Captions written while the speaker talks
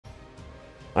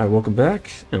Alright, welcome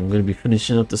back. And I'm going to be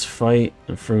finishing up this fight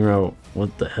and figuring out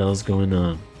what the hell's going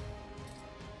on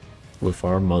with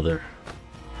our mother.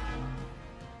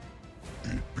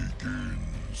 It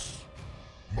begins.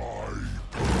 My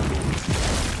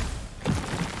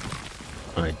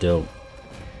Alright, dope.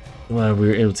 Glad we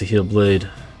were able to heal Blade.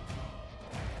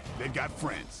 They've got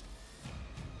friends.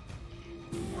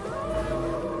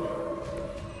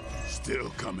 Still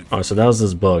coming. Alright, so that was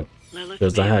this bug.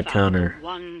 Because I had counter.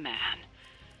 One man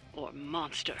or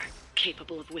monster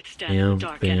capable of withstanding the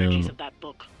dark energies of that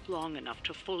book long enough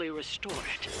to fully restore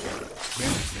it.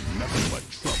 There's been nothing but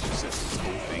trouble since this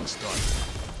whole thing started.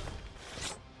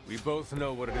 We both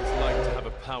know what it is like to have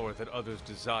a power that others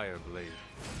desire, Blade.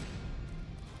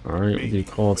 Alright, we do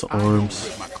call to arms.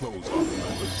 Rip my clothes off and go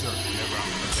berserk whenever I'm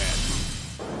in a bad mood.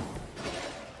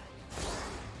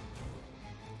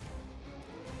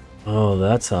 Oh,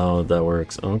 that's how that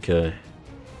works. Okay.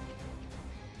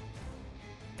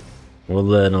 We'll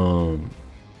let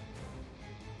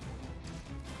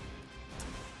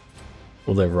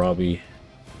Robbie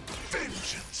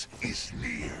Vengeance is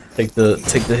near. take the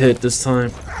hit this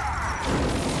time.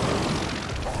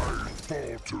 I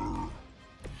falter.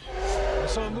 I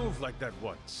saw a move like that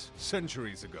once,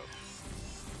 centuries ago.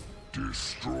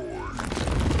 Destroyed.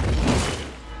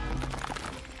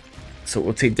 So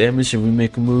we'll take damage and we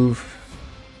make a move.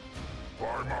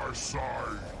 By my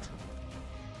side.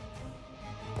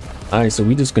 Alright, so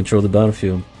we just control the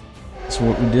battlefield. That's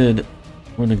what we did.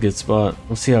 We're in a good spot.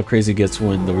 We'll see how crazy it gets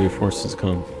when the reinforcements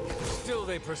come. Still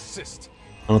they persist.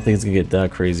 I don't think it's gonna get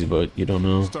that crazy, but you don't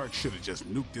know. Stark should have just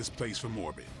nuked this place from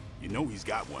orbit. You know he's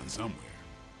got one somewhere.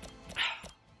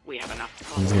 We have enough He's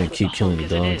problems gonna with keep the killing Hulk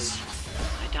the as it dogs. is.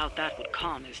 I doubt that would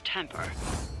calm his temper.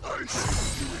 I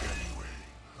say do it anyway.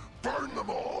 Burn them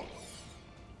all.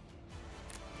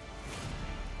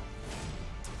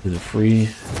 Is it free?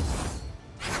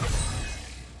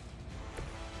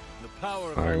 The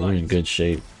power of Alright, the we're in light. good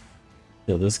shape.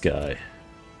 Kill this guy.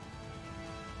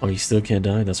 Oh, you still can't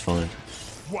die? That's fine.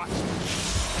 Watch.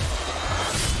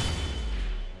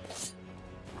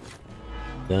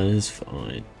 That is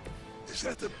fine. Is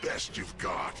that the best you've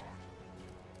got?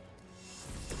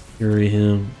 Fury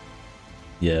him.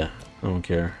 Yeah, I don't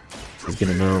care. Let's get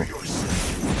him out.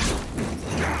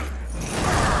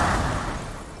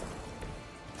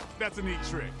 That's a neat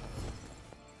trick.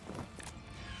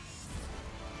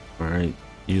 Alright,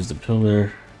 use the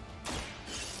pillar.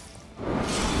 I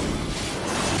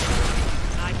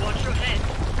watch your head.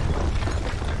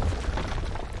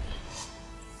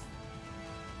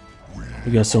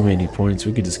 We got so many points,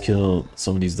 we could just kill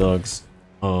some of these dogs.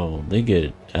 Oh, they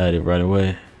get added right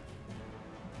away.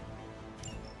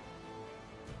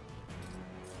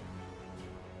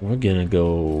 We're gonna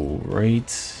go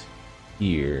right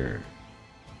here.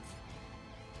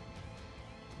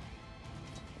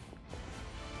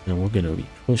 And we're gonna be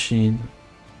pushing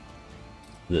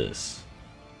this.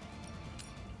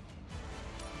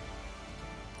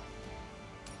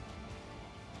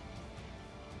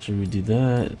 Should we do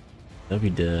that? That'd be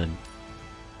dead.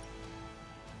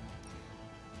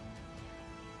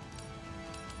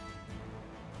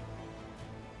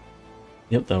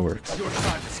 Yep, that works. Your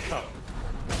time has come.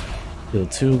 Kill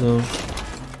two of them.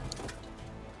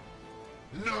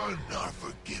 None are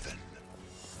forgiven.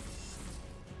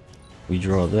 We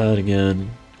draw that again.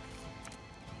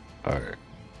 Alright.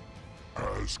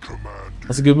 As commanded.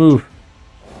 That's a good move.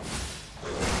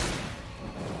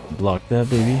 Block that,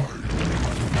 baby.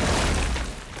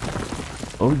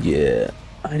 Oh yeah.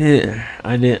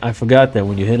 I forgot that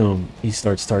when you hit him, he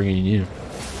starts targeting you.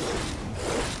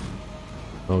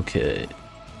 Okay.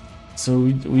 So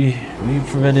we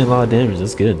prevented a lot of damage.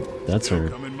 That's good. That's her.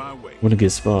 Coming my way. What a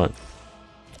good spot.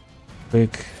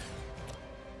 Quick.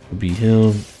 Beat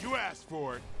him. You asked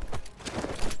for it.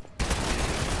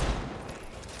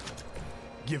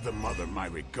 Give the mother my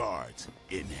regards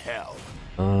in hell.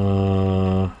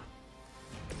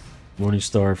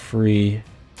 Morningstar free.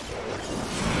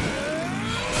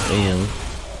 Damn.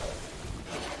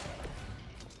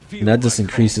 And that just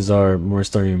increases our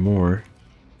Morningstar even more.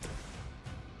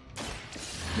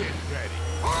 Get ready.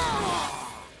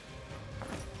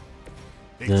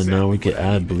 Then now we can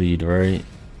add bleed, right?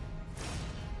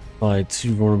 Apply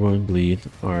 2 vulnerable and bleed.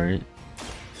 Alright.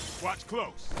 Watch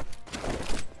close.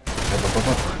 That'll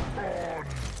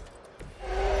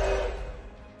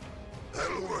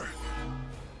work.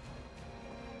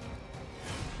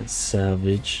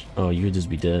 Savage. Oh, you'd just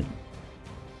be dead.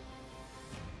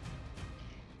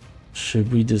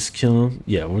 Should we just kill him?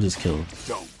 Yeah, we'll just kill him.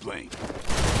 Don't blink.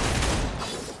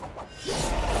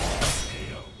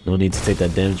 No need to take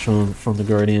that damage from the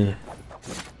Guardian.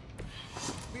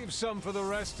 We Leave some for the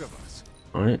rest of us.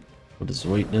 Alright, we'll just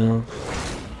wait now.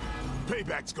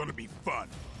 Payback's gonna be fun.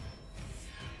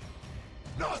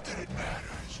 Not that it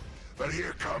matters, but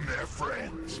here come their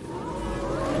friends.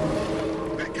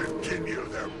 They continue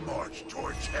their march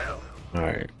towards hell.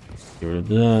 Alright, get rid of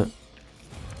that.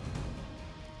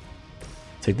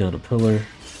 Take down a pillar.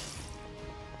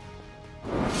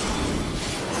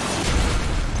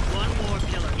 One more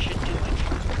pillar should do it.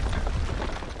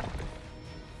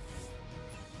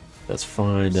 That's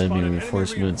fine, that means Spotted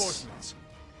reinforcements.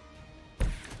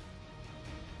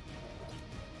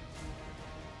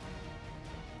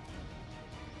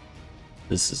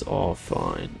 This is all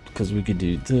fine, because we could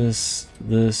do this,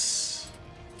 this,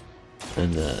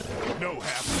 and that. No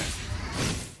happening.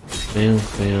 Bam,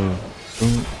 bam,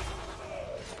 boom.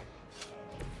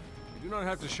 You do not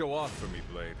have to show off for me,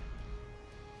 Blade.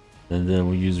 And then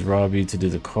we use Robbie to do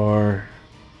the car.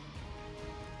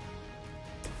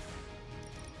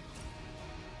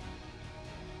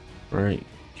 Alright,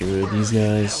 get rid of these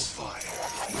guys.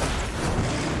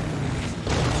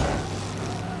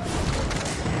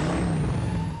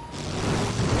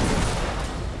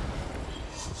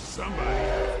 Somebody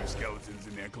had a few skeletons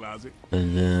in their closet.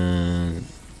 And then...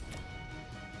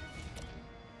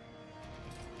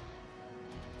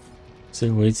 is there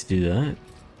a way to do that?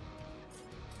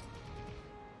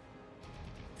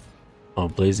 Oh,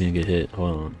 Blade's gonna get hit.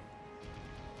 Hold on.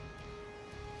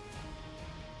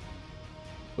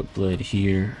 Put Blade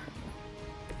here.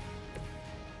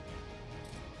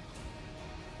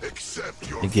 Accept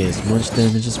your And get as much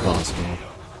damage as possible.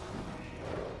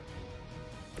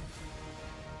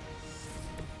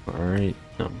 Alright,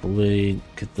 now Blade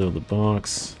could throw the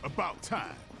box. about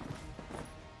time.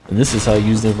 And this is how you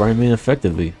use the environment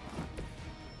effectively.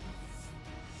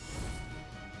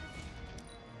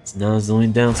 So now it's only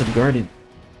down to the Guardian.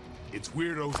 It's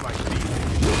weirdos like these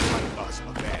that give like us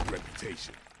a bad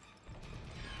reputation.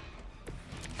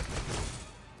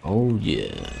 Oh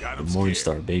yeah, Got the 'em Morningstar,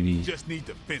 scared. baby. Just need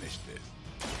to finish this.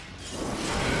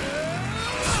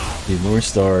 The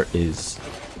Morningstar is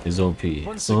OP.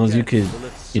 As long as you could,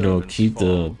 you know, keep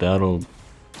the battle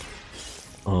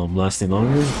lasting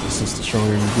longer, this is the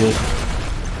stronger you get.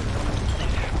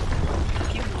 A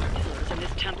few more pillars and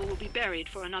this temple will be buried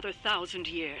for another 1,000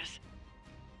 years.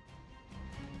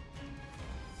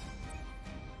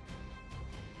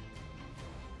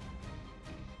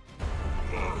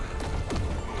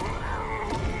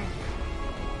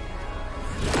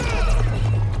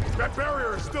 That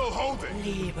barrier is still holding.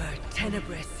 Liber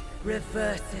tenebris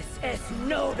reversus es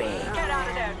nobi. Get out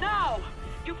of there now!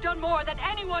 You've done more than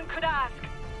anyone could ask.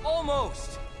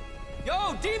 Almost.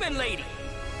 Yo, demon lady!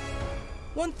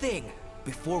 One thing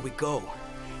before we go.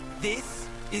 This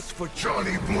is for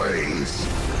Johnny Blaze.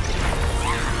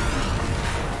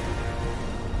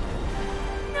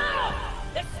 No!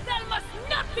 The spell must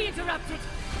not be interrupted!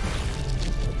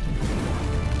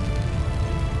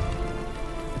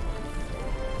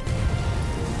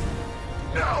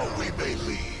 Now we may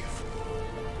leave.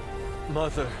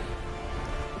 Mother.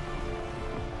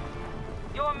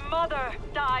 Your mother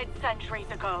died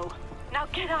centuries ago. Now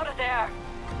get out of there.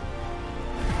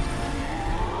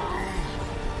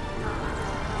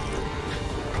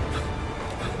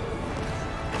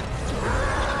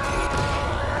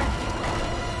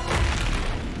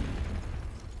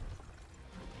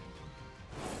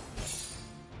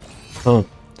 Huh.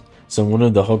 So one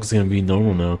of the Hulk is gonna be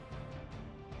normal now.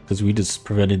 Because we just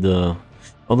prevented the...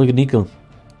 oh, look at Nico.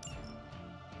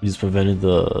 We just prevented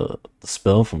the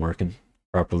spell from working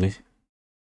properly.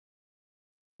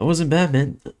 That wasn't bad,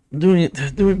 man. Doing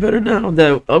better now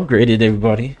that I upgraded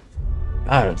everybody.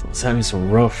 God, I was having some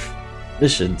rough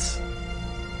missions.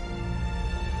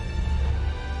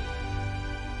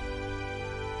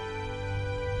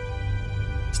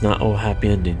 It's not all happy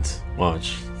endings.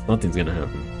 Watch. Nothing's gonna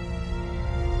happen.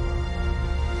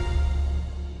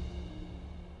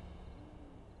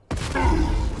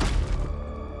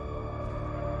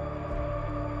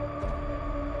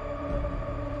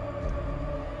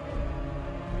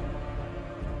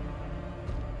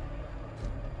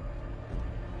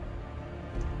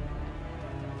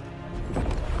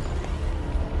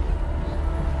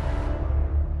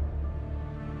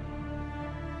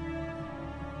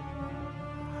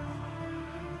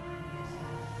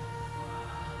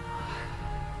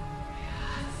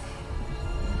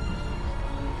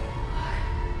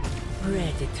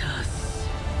 Preditus.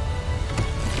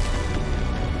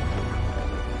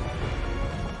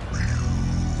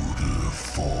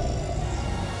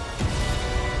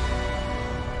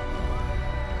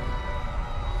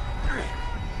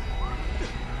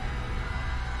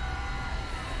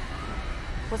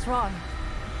 What's wrong?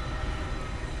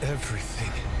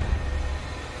 everything.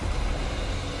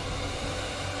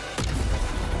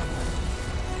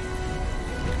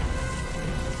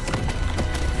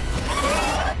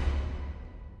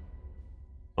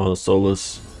 Oh, the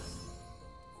Solus.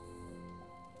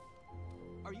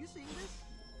 Are you seeing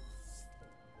this?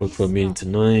 Book club meeting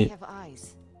tonight. have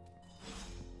eyes.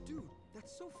 Dude,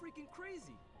 that's so freaking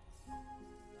crazy.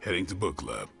 Heading to book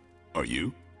club. Are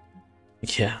you?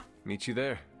 Yeah, Meet you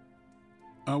there.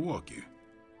 I'll walk you.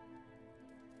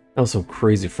 that was some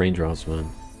crazy frame drops, man.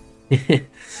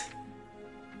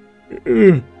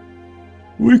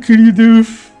 What can you do?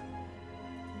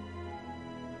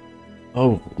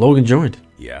 Oh, Logan joined.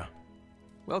 Yeah.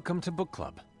 Welcome to book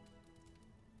club.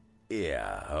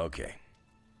 Yeah, okay.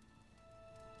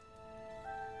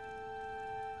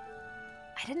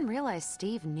 I didn't realize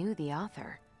Steve knew the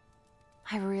author.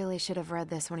 I really should have read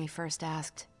this when he first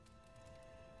asked.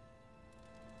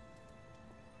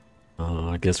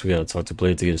 I guess we gotta talk to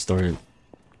Blade to get it started.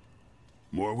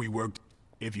 More we work.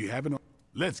 If you haven't,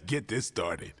 let's get this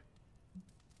started.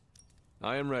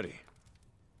 I am ready.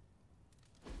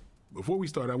 Before we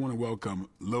start, I want to welcome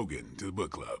Logan to the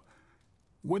book club.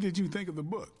 What did you think of the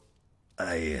book?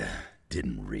 I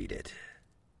didn't read it.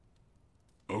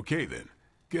 Okay then,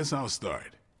 guess I'll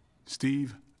start.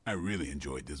 Steve, I really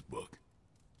enjoyed this book.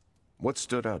 What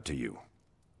stood out to you?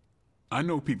 I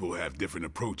know people have different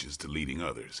approaches to leading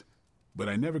others, but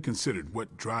I never considered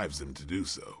what drives them to do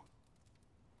so.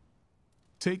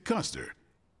 Take Custer.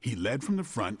 He led from the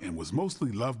front and was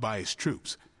mostly loved by his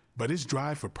troops, but his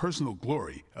drive for personal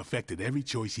glory affected every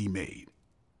choice he made.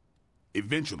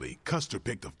 Eventually, Custer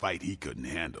picked a fight he couldn't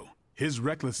handle. His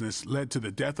recklessness led to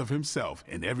the death of himself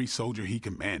and every soldier he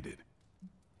commanded.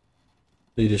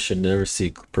 Leaders should never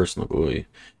seek personal glory.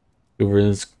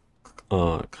 Whoever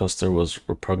Custer was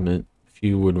repugnant.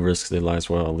 Few would risk their lives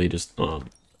while leaders.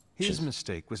 His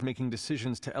mistake was making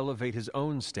decisions to elevate his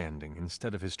own standing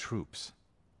instead of his troops.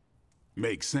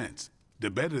 Makes sense. The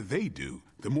better they do,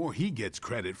 the more he gets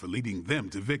credit for leading them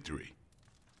to victory.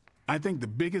 I think the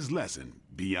biggest lesson,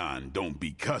 beyond don't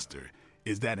be Custer,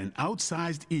 is that an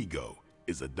outsized ego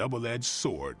is a double-edged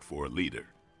sword for a leader.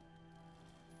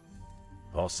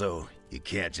 Also, you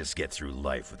can't just get through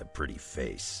life with a pretty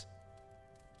face.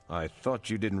 I thought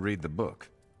you didn't read the book.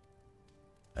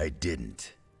 I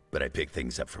didn't, but I picked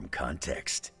things up from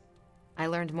context. I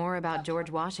learned more about George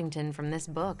Washington from this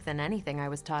book than anything I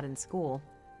was taught in school.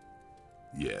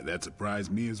 Yeah, that surprised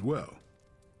me as well.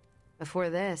 Before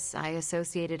this, I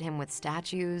associated him with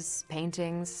statues,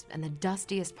 paintings, and the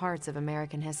dustiest parts of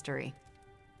American history.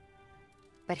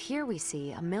 But here we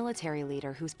see a military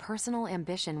leader whose personal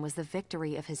ambition was the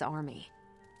victory of his army.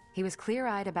 He was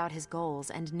clear-eyed about his goals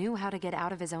and knew how to get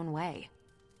out of his own way.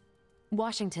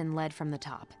 Washington led from the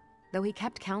top, though he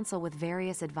kept counsel with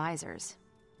various advisors.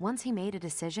 Once he made a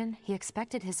decision, he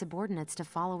expected his subordinates to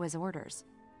follow his orders.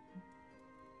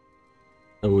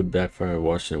 That would backfire.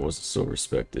 Washington wasn't so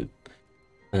respected.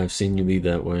 I have seen you lead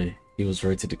that way. He was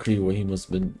right to decree what he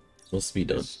must be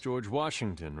done. This George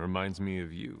Washington reminds me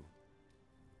of you.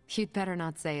 You'd better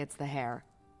not say it's the hair.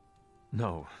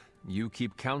 No, you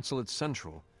keep counsel at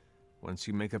Central. Once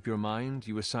you make up your mind,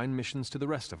 you assign missions to the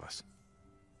rest of us.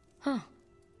 Huh.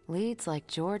 Leads like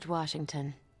George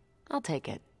Washington. I'll take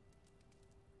it.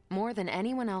 More than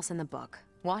anyone else in the book,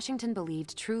 Washington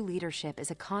believed true leadership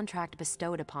is a contract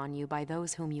bestowed upon you by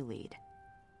those whom you lead.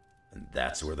 And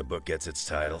that's where the book gets its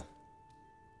title?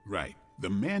 Right. The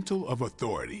mantle of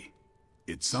authority.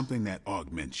 It's something that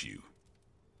augments you.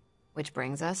 Which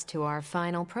brings us to our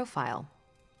final profile.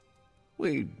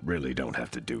 We really don't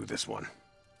have to do this one.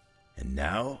 And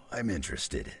now I'm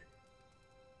interested.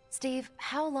 Steve,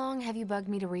 how long have you bugged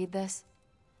me to read this?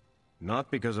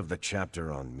 Not because of the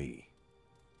chapter on me.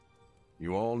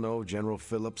 You all know General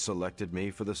Phillips selected me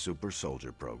for the Super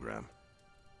Soldier program.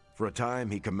 For a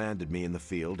time, he commanded me in the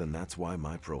field, and that's why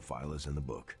my profile is in the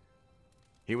book.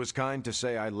 He was kind to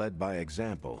say I led by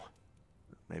example.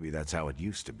 Maybe that's how it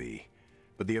used to be.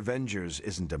 But the Avengers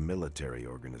isn't a military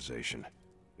organization.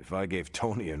 If I gave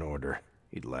Tony an order,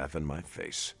 he'd laugh in my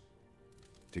face.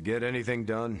 To get anything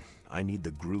done, I need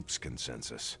the group's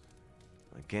consensus.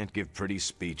 I can't give pretty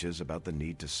speeches about the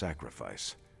need to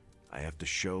sacrifice. I have to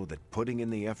show that putting in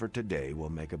the effort today will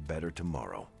make a better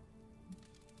tomorrow.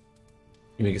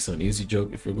 You make it sound easy, joke.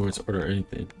 If you're going to order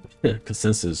anything,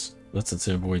 consensus. That's a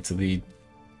terrible way to lead.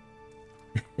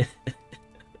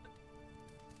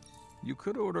 You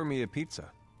could order me a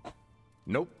pizza.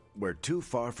 Nope, we're too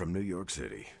far from New York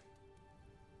City.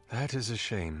 That is a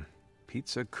shame.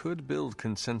 Pizza could build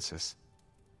consensus.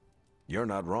 You're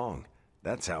not wrong.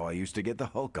 That's how I used to get the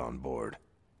Hulk on board.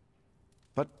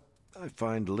 But I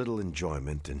find little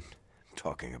enjoyment in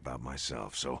talking about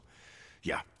myself, so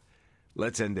yeah,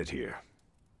 let's end it here.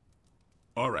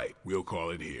 All right, we'll call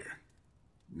it here.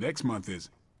 Next month is...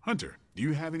 Hunter, do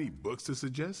you have any books to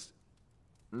suggest?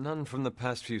 None from the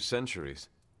past few centuries.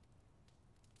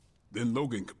 Then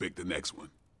Logan could pick the next one.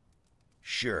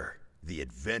 Sure. The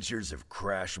Adventures of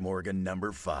Crash Morgan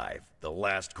 #5, The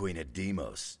Last Queen of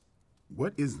Deimos.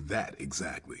 What is that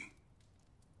exactly?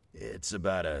 It's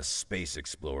about a space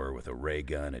explorer with a ray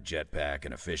gun, a jetpack,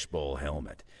 and a fishbowl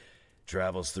helmet.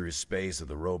 Travels through space with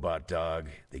a robot dog.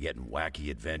 They get in wacky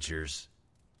adventures.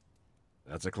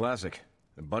 That's a classic.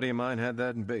 A buddy of mine had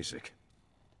that in basic.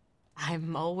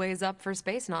 I'm always up for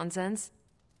space nonsense.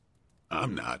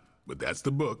 I'm not, but that's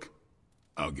the book.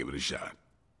 I'll give it a shot.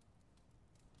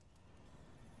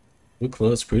 Book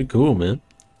club's pretty cool, man.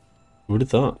 Who'd have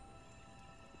thought?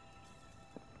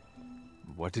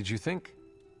 What did you think?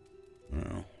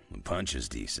 Well, the punch is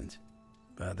decent,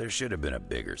 but there should have been a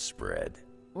bigger spread.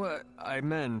 What I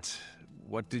meant,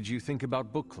 what did you think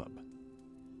about book club?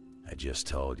 I just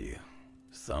told you.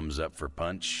 Thumbs up for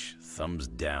punch, thumbs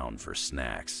down for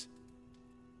snacks.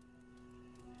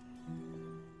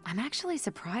 I'm actually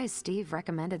surprised Steve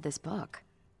recommended this book.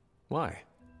 Why?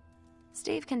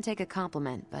 Steve can take a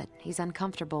compliment, but he's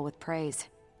uncomfortable with praise,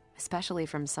 especially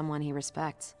from someone he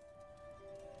respects.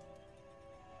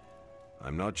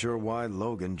 I'm not sure why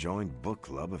Logan joined book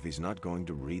club if he's not going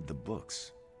to read the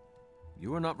books.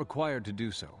 You are not required to do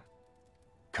so.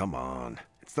 Come on,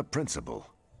 it's the principle.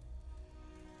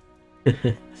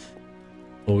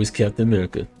 Always Captain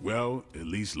America. Well, at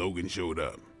least Logan showed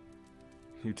up.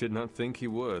 You did not think he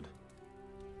would.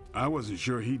 I wasn't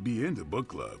sure he'd be into book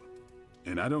club,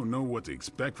 and I don't know what to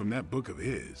expect from that book of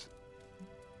his.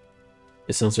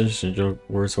 It sounds interesting, Joe.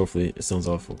 Words, hopefully, it sounds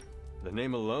awful. The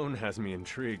name alone has me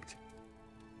intrigued.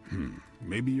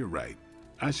 Maybe you're right.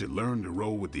 I should learn to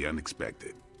roll with the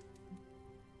unexpected.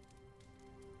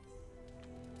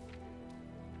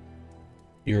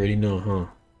 You already know, huh?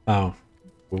 Wow.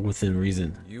 We're within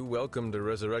reason. You welcomed a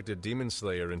resurrected demon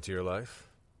slayer into your life.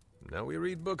 Now we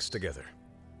read books together.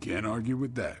 Can't argue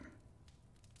with that.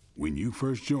 When you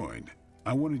first joined,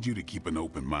 I wanted you to keep an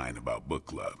open mind about book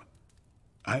club.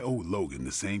 I owe Logan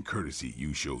the same courtesy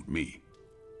you showed me.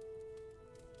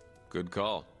 Good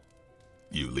call.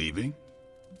 You leaving?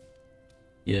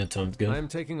 Yeah, time to go. I am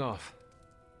taking off.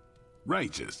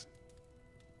 Righteous.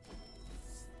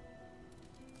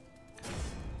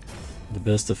 The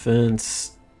best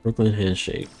defense, Brooklyn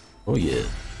handshake. Oh yeah.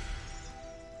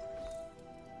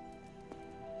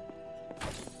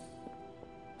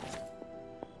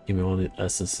 Give me all the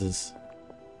essences.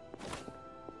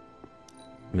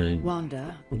 Man,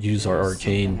 Wanda, use our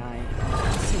arcane.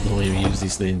 Don't even use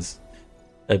these things.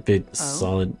 Epic,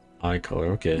 solid eye color.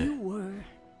 Okay. You were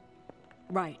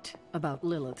right about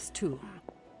Lilith's tomb.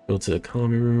 Go to the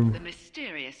common room. The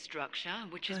mysterious structure,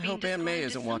 which has I been hope Aunt May described isn't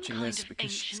as some watching kind this of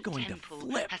because she's ancient going to temple,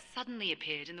 flip. has suddenly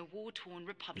appeared in the war-torn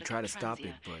Republic try of to stop Transia,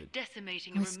 it, but-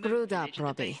 decimating I a remote screwed up, village at the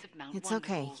Robbie. base of Mount It's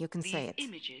okay, Wonderful. you can say These it.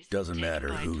 images, Doesn't taken matter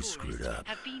by who tourists, screwed up.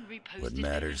 have been reposted What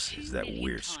matters 2 is that million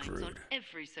we're times on screwed.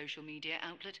 every social media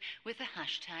outlet with the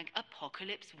hashtag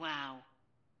 #ApocalypseWow.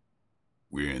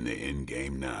 We're in the end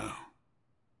game now.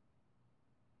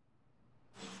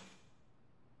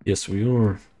 Yes, we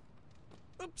are.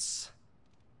 Oops.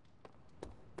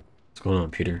 What's going on,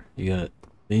 Peter? You got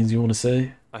things you want to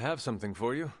say? I have something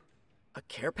for you. A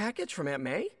care package from Aunt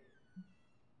May?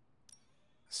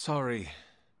 Sorry.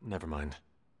 Never mind.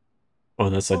 Oh,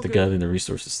 that's like the Okay. gathering the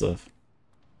resources stuff.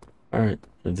 Alright.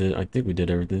 I think we did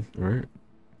everything. Alright.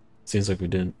 Seems like we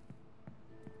did.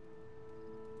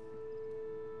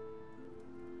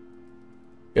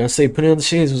 Gotta say, putting on the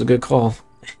shades was a good call.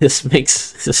 This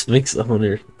makes the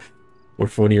hunter more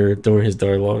funnier during his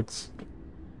dialogues.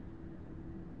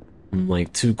 I'm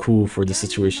like too cool for the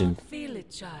situation. Feel it,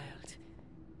 child.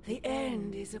 The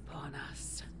end is upon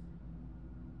us.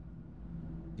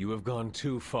 You have gone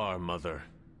too far, Mother.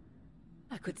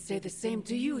 I could say the same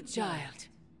to you, child.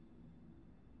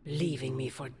 Leaving me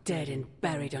for dead and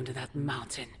buried under that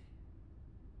mountain.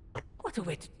 What a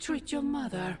way to treat your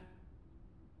mother.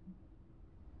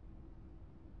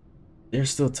 There's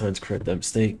still time to correct that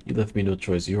mistake. You left me no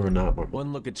choice. You are not my mom.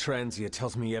 One look at Transia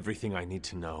tells me everything I need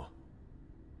to know.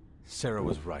 Sarah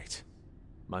was right.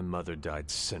 My mother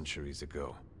died centuries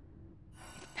ago.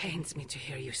 It pains me to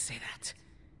hear you say that.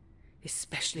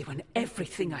 Especially when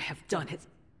everything I have done has...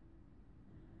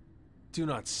 Do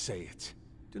not say it.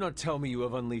 Do not tell me you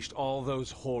have unleashed all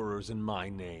those horrors in my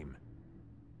name.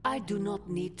 I do not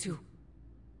need to.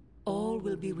 All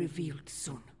will be revealed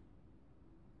soon.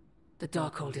 The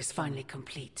Darkhold is finally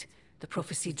complete. The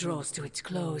prophecy draws to its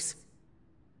close.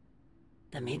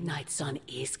 The Midnight Sun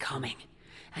is coming,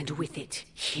 and with it,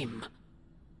 him.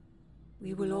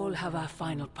 We will all have our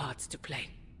final parts to play.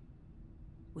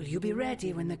 Will you be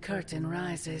ready when the curtain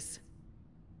rises?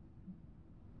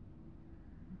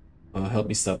 Help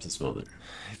me stop this moment.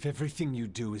 If everything you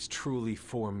do is truly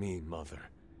for me, Mother,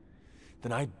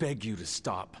 then I beg you to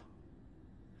stop.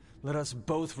 Let us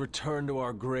both return to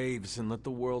our graves and let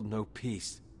the world know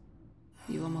peace.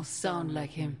 You almost sound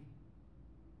like him.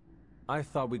 I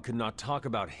thought we could not talk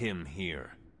about him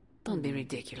here. Don't be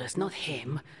ridiculous, not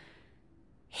him.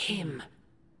 Him.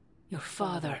 Your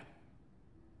father.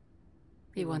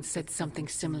 He once said something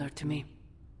similar to me,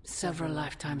 several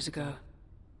lifetimes ago.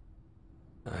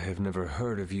 I have never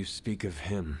heard of you speak of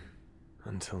him,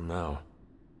 until now.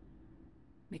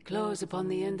 We close upon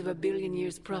the end of a billion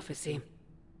years prophecy.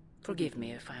 Forgive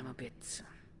me if I'm a bit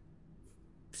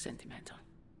sentimental.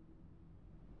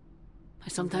 I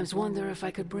sometimes wonder if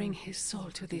I could bring his soul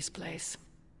to this place.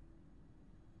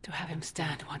 To have him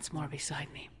stand once more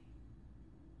beside me.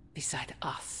 Beside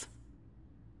us.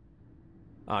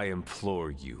 I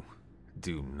implore you,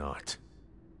 do not.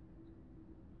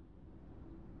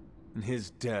 In his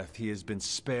death, he has been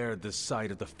spared the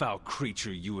sight of the foul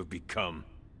creature you have become.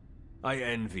 I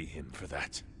envy him for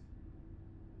that.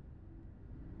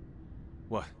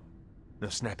 What? No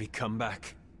snappy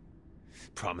comeback?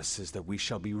 Promises that we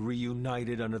shall be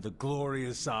reunited under the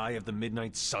glorious eye of the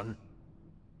Midnight Sun?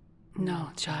 No,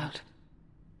 child.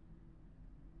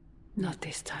 Not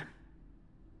this time.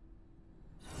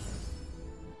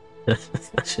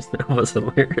 That was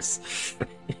hilarious.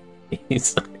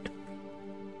 He's like,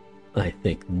 I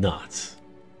think not.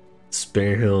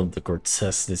 Spare him the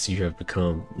grotesqueness you have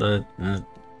become.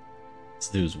 This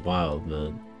dude's wild,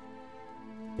 man.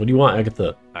 What do you want,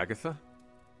 Agatha? Agatha?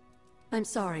 I'm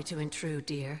sorry to intrude,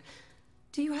 dear.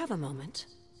 Do you have a moment?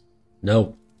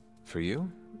 No. For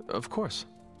you? Of course.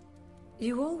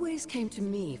 You always came to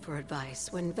me for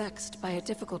advice when vexed by a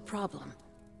difficult problem.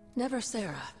 Never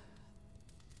Sarah.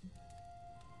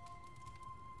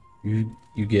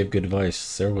 You gave good advice.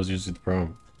 Sarah was usually the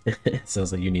problem. It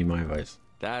sounds like you need my advice.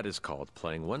 That is called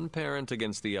playing one parent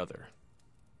against the other.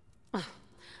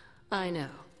 I know.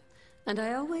 And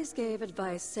I always gave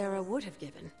advice Sarah would have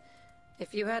given,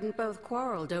 if you hadn't both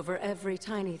quarreled over every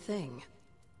tiny thing.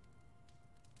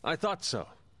 I thought so.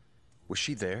 Was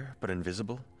she there, but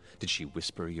invisible? Did she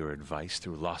whisper your advice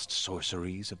through lost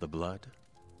sorceries of the blood?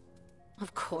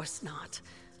 Of course not.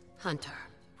 Hunter,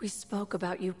 we spoke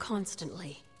about you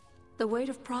constantly. The weight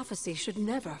of prophecy should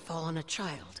never fall on a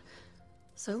child.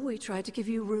 So we tried to give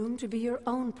you room to be your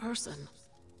own person.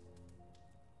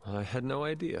 I had no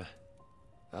idea.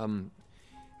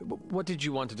 What did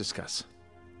you want to discuss?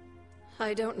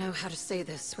 I don't know how to say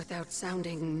this without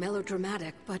sounding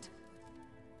melodramatic, but...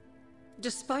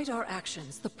 despite our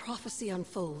actions, the prophecy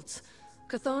unfolds.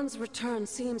 Chthon's return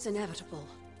seems inevitable.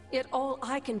 Yet all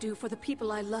I can do for the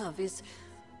people I love is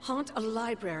haunt a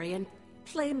library and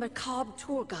play macabre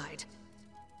tour guide.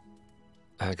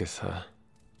 Agatha...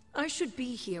 I should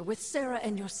be here with Sarah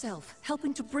and yourself,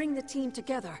 helping to bring the team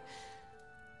together.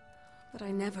 But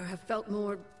I never have felt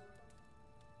more...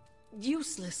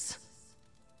 useless.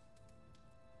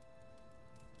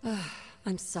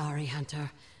 I'm sorry,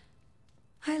 Hunter.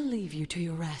 I'll leave you to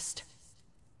your rest.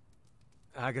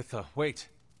 Agatha, wait.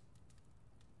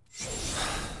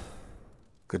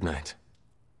 Good night.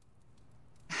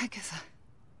 Agatha.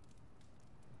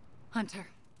 Hunter,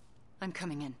 I'm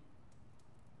coming in.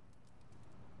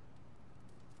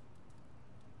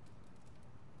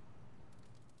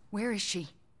 Where is she?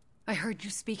 I heard you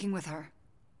speaking with her.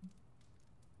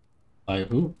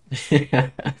 Who?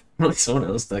 Like someone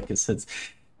else that can sense.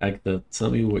 Agatha,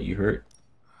 tell me what you heard.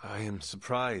 I am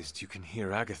surprised you can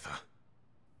hear Agatha.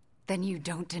 Then you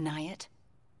don't deny it?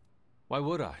 Why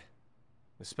would I?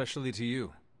 Especially to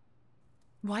you.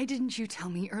 Why didn't you tell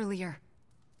me earlier?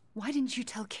 Why didn't you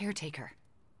tell Caretaker?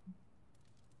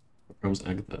 Where was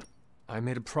Agatha? I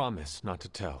made a promise not to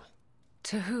tell.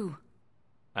 To who?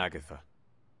 Agatha.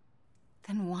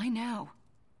 Then why now?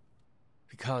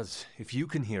 Because if you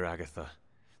can hear Agatha,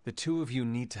 the two of you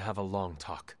need to have a long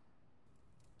talk.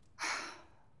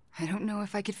 I don't know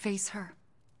if I could face her.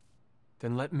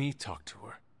 Then let me talk to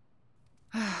her.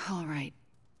 All right.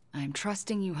 I'm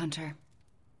trusting you, Hunter.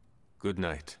 Good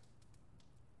night.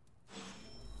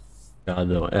 God,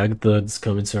 though, Agatha just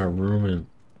coming to our room and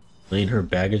laying her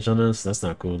baggage on us? That's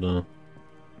not cool, though.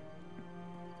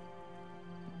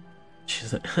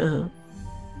 She's like, I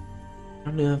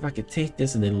don't know if I could take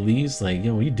this, and then leaves like,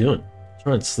 yo, what are you doing?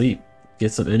 Try and sleep.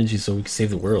 Get some energy so we can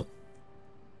save the world.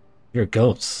 You're a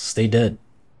ghost. Stay dead.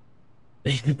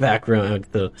 Background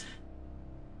act though.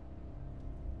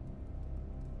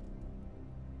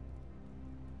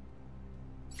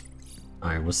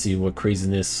 Alright, we'll see what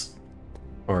craziness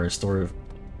or story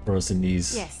for us in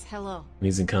these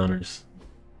encounters.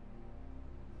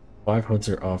 5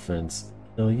 Hunter offense.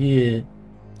 Hell yeah.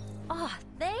 Oh,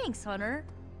 thanks, Hunter.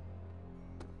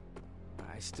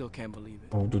 I still can't believe it.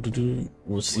 Oh,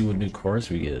 we'll see what new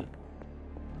cars we get.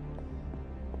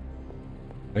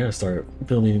 I gotta start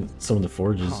building some of the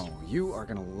forges. Oh, you are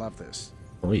gonna love this.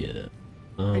 Oh yeah.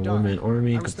 Hey, Doc, One-man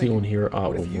army, I was complete one thinking, here,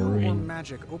 what if with you or Wolverine.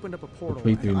 Magic opened up a portal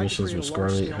Complete 3 and I could missions create with a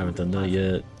large Scarlet, scale haven't done that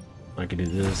platform? yet. I could do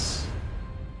this.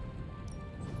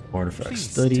 Artifact Please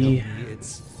study. tell me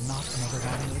it's not another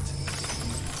amulet.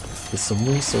 Get some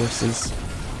resources.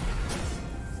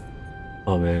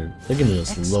 Oh man, they're giving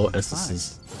us low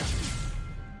essences.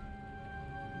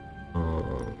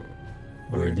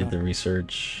 Already did the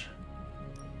research.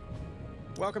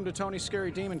 Welcome to Tony's Scary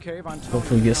Demon Cave. On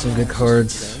Hopefully get some good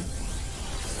cards.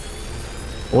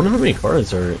 I wonder how many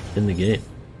cards are in the game.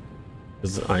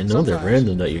 Because I know they're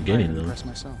random that you're getting them.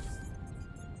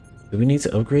 Do we need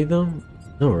to upgrade them?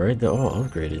 No, right? They're all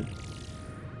upgraded.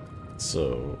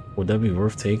 So, would that be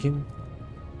worth taking?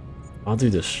 I'll do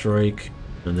the strike,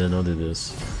 and then I'll do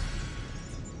this.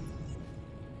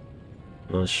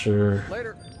 Not sure.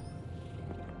 Later.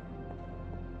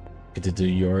 Get to do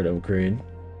yard upgrade.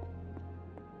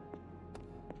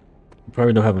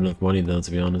 Probably don't have enough money though,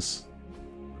 to be honest.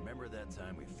 Remember that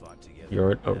time we fought together?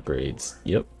 Yard upgrades.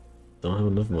 Yep. Don't have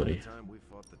enough money.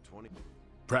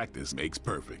 Practice makes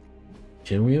perfect.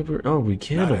 Can we upgrade? Oh, we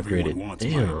can Not upgrade it. everyone wants my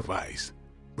Damn. advice,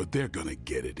 but they're gonna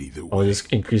get it either way. Oh, this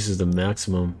increases the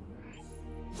maximum.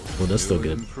 Well, that's still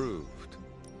good.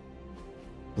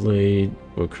 Blade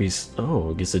will increase.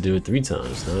 Oh, it gets to do it 3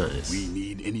 times. Nice. We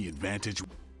need any advantage.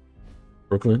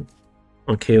 Brooklyn.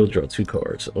 On KO, draw 2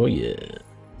 cards. Oh yeah.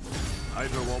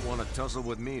 Hydra won't want to tussle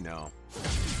with me now.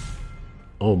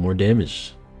 Oh, more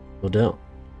damage. No doubt.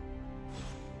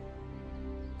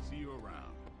 See you around.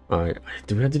 Alright,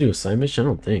 do we have to do a side mission? I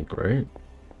don't think, right?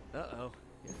 Uh-oh.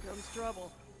 Here comes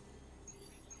trouble.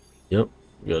 Yep.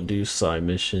 We gotta do side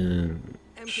mission.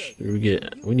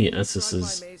 We need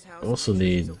essences. I also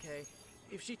need.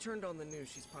 If she turned on the news,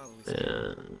 she's probably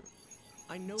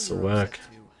It's a whack.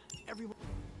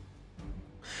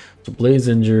 So Blade's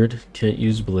injured. Can't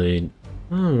use Blade.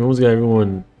 Oh, we almost got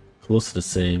everyone close to the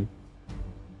same.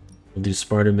 We'll do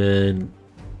Spider-Man.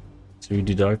 So we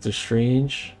do Doctor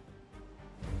Strange.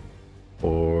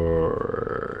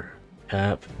 Or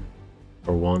Cap.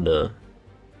 Or Wanda.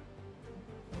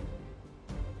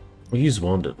 We use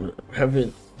Wanda.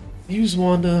 Haven't used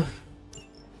Wanda.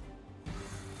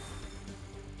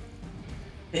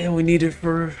 And we need it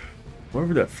for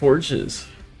wherever that forge is.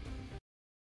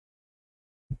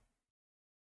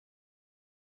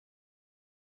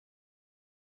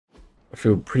 I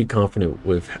feel pretty confident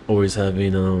with always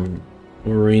having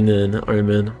Wolverine and Iron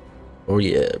Man. Oh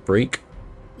yeah, break.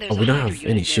 There's we don't a have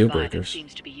any shield nearby that breakers.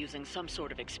 seems to be using some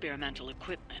sort of experimental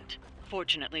equipment.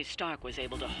 Fortunately, Stark was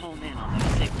able to home in on their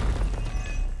signal.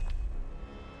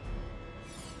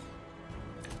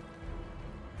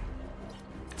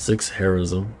 Six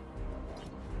heroism.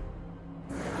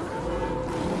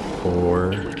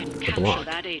 Or If we can the capture block.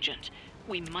 that agent,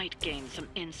 we might gain some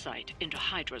insight into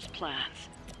Hydra's plans.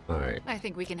 Alright. I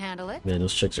think we can handle it. Man,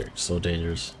 those chicks are so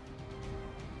dangerous.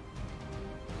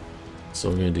 So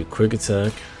we're gonna do quick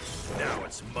attack. Now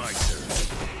it's my turn.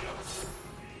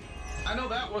 I know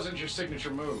that wasn't your signature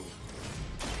move.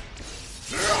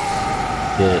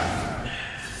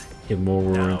 Get more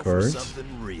Wolverine Now for cards.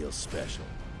 something real special.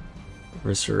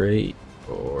 Resurrect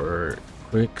or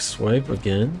quick swipe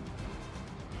again.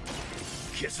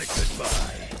 Kiss it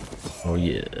goodbye. Oh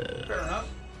yeah. Fair enough.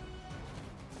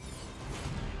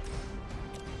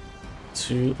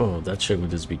 2. Oh, that chick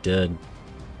would just be dead.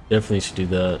 Definitely should do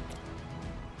that.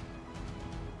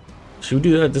 Should we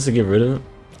do that just to get rid of it?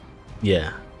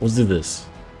 Yeah, let's do this.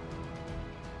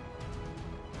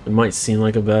 It might seem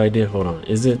like a bad idea. Hold on,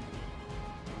 is it?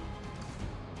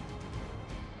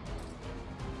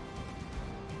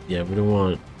 Yeah, we don't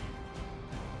want.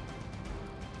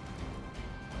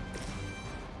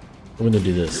 I'm gonna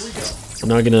do this. I'm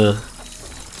not gonna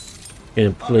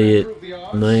play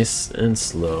it nice and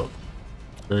slow.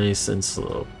 Nice and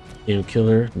slow. Can you kill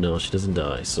her? No, she doesn't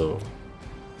die, so.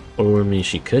 Or I mean,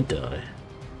 she could die.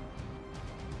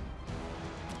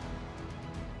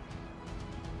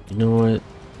 You know what?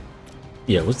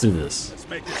 Yeah, let's do this. Let's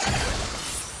make this.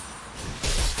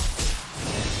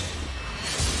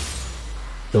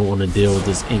 Don't want to deal with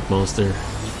this ink monster.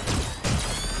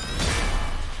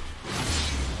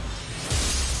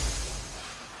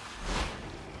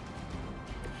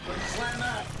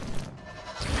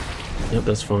 Yep,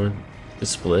 that's fine. You can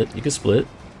split. You can split.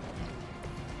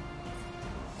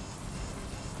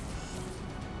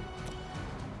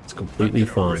 It's completely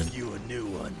fine. You a new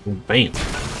one. Bam.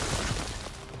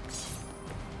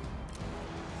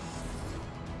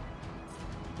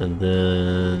 And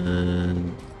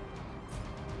then...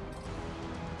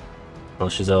 oh,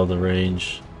 she's out of the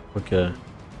range. Okay.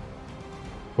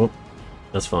 Well,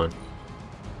 that's fine.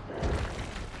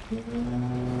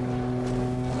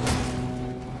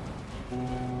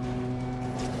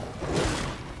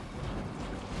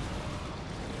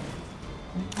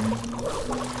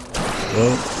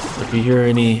 Well, if you hear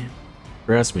any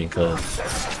grass being cut,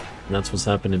 that's what's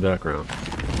happening in the background.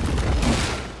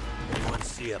 Want to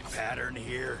see a pattern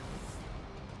here?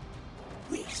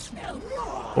 We smell more.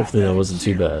 Hopefully that wasn't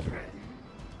too bad.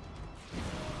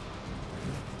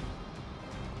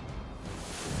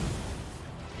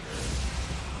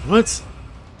 What?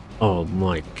 Oh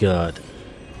my god.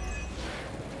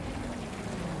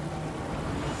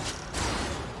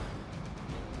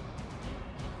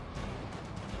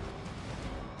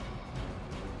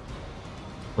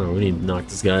 Oh, we need to knock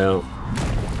this guy out.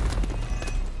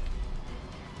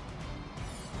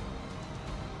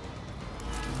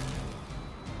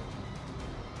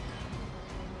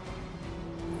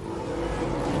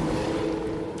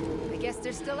 I guess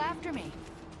they're still after me.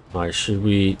 Alright, should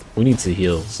we need to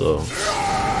heal, so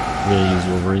I'm gonna use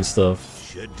Wolverine stuff.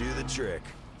 Should do the trick.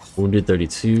 Wounded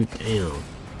 32, damn.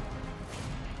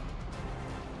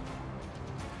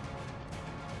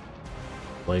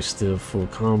 Life steal full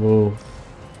combo.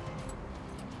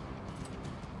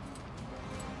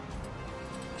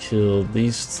 Kill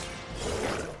these.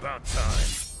 About time.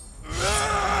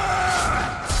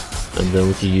 And then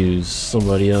we can use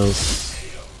somebody else.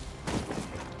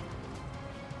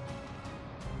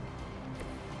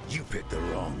 You picked the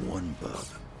wrong one, bub.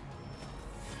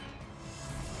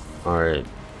 Alright.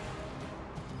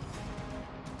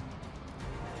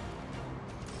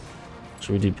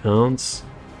 Should we do pounds?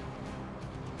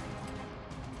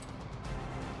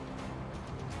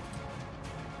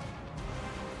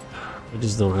 We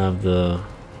just don't have the...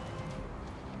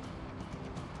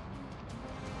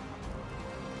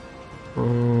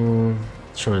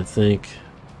 trying to think.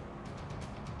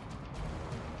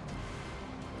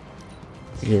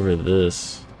 Get rid of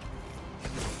this.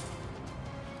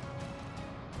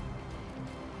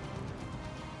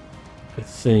 I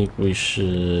think we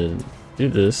should do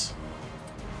this.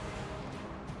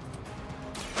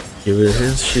 Get rid of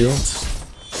his shield.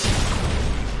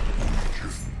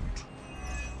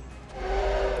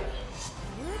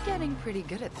 You're getting pretty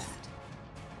good at that.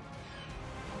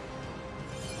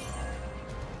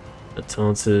 A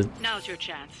taunted. Now's your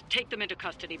chance. Take them into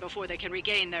custody before they can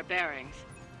regain their bearings.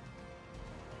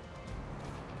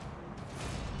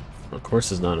 Of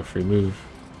course, it's not a free move.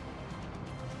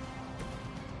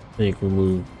 I think we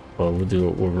move. Well, we'll do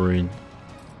it Wolverine.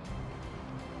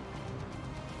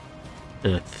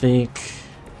 And I think.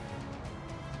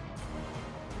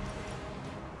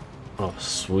 Oh,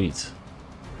 sweet.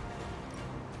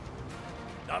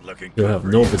 Not looking You'll good. have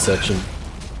no protection.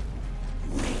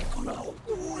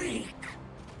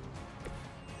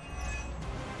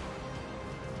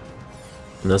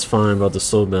 And that's fine about the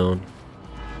slowdown.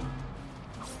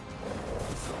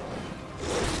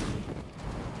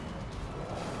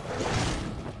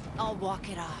 I'll walk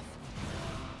it off.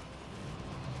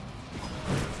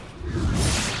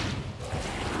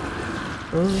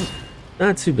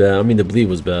 Not too bad. I mean, the bleed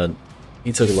was bad.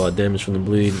 He took a lot of damage from the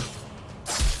bleed.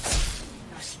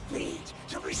 Speed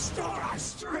to restore our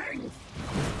strength.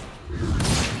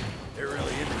 They're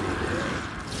really into me today.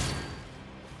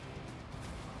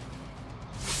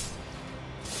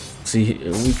 See,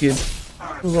 we could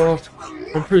pull off.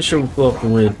 I'm pretty sure we pull off the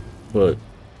win, but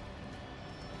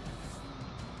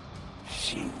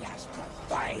She has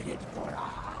provided for us.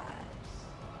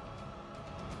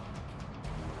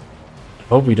 I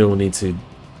hope we don't need to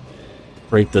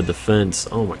break the defense.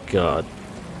 Oh my god.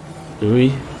 Do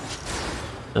we?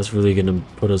 That's really gonna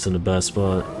put us in a bad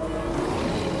spot.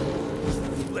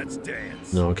 Let's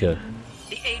dance. No, okay.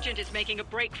 The agent is making a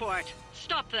break for it.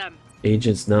 Stop them.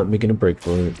 Agent's not making a break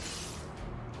for it.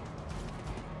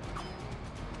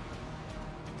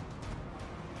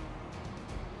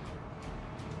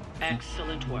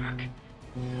 Excellent work.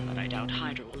 But I doubt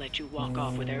Hydra will let you walk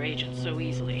off with their agents so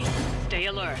easily. Stay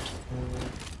alert.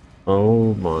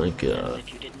 Oh my As god.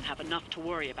 if you didn't have enough to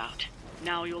worry about.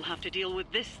 Now you'll have to deal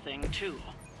with this thing too.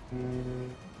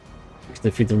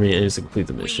 Defeat the enemy enemies to complete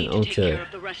the We mission. need to take Okay. care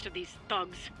of the rest of these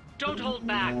thugs. Don't hold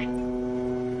back.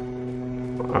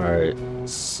 Alright.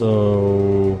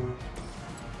 So.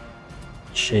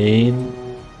 Chain.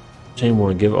 Chain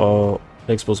 1, give all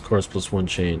exposed cards +1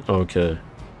 chain. Okay.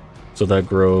 So that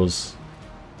grows.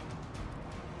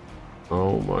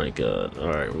 Oh my god.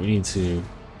 Alright, we need to...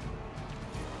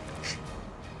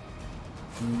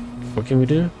 What can we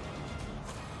do?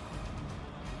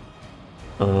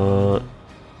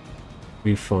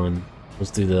 Refund.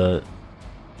 Let's do that.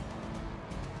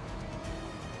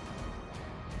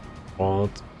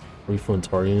 Alt. Refund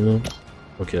targeting them?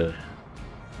 Okay.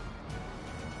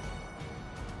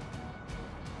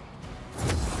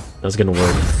 That's gonna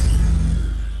work.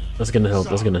 That's gonna help.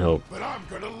 That's gonna help. But I'm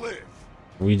gonna live.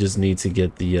 We just need to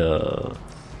get the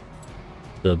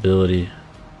ability.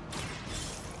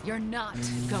 You're not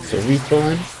going. So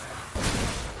refund.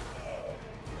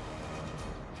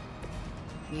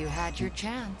 You had your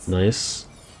chance. Nice.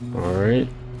 All right.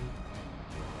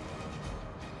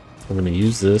 I'm gonna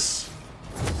use this.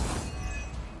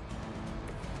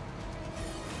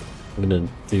 I'm gonna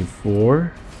do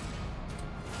 4.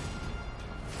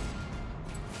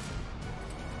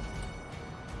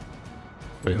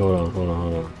 Wait, hold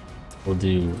on. We'll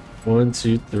do 1,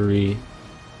 2, 3.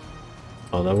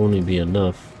 Oh, that won't even be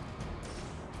enough.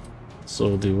 So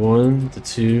we'll do 1 to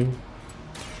 2.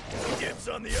 Dibs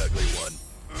on the ugly one.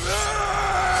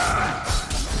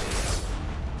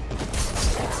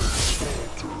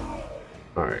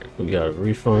 Alright, we got a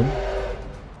refund.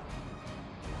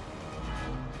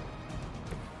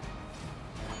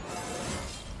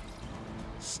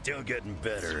 Still getting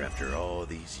better after all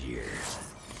these years.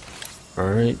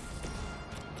 Alright.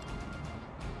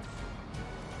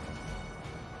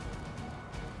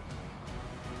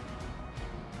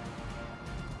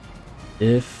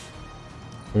 If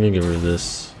I'm gonna get rid of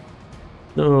this.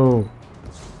 No.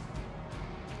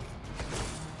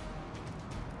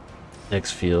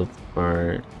 Next field.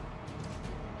 Alright.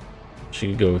 She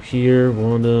could go here,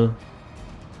 Wanda.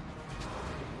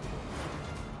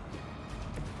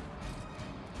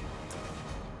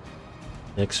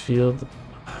 Next field.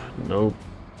 Nope.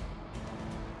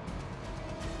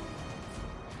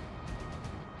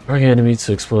 Target enemy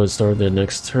to explode start their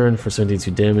next turn for 72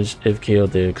 damage. If KO,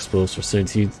 they explode for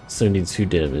 72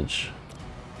 damage.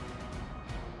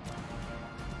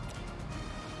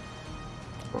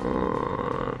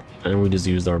 And we just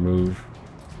used our move.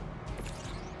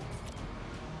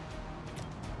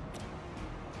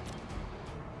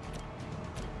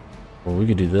 Well, we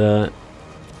could do that.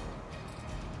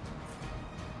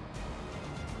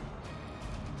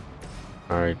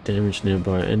 Alright, damage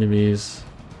nearby enemies.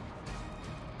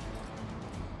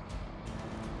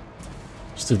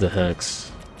 Let's do the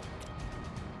hex.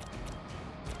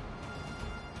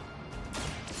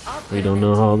 We don't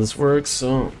know how this works,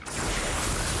 so...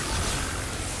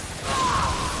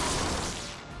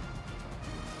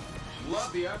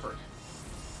 Love the effort.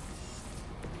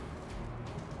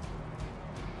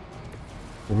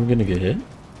 Are we gonna get hit?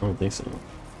 I don't think so.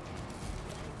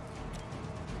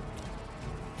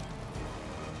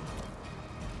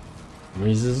 How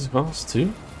many does this cost?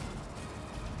 2?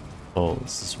 Oh,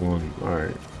 this is 1.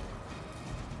 Alright.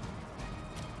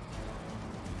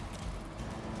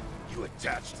 You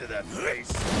attached to that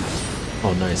face.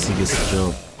 Oh, nice. He gets to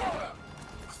jump.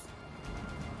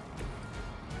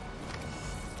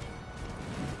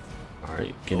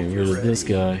 Alright, getting rid of this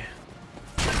guy.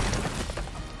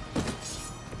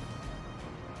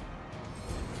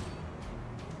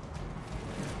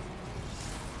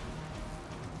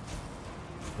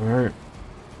 Alright.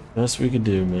 Best we could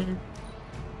do, man.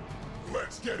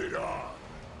 Let's get it on.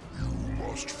 You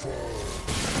must fall.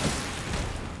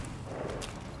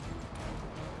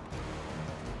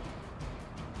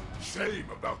 Shame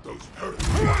about those hurts.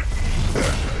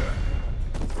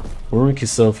 Warwick can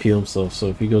self-heal himself, so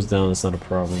if he goes down, it's not a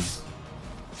problem.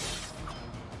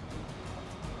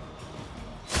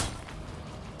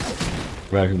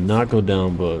 Rather not go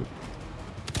down, but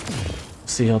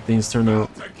see how things turn out.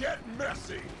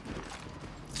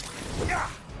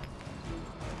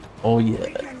 Oh yeah.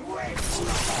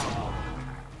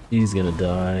 He's gonna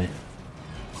die.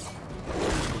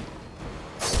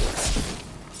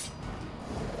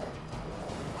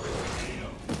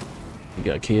 You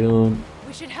got Kato.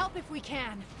 We should help if we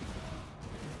can.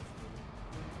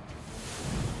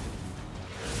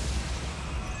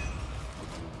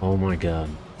 Oh my god,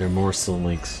 there are more Soul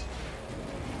Links.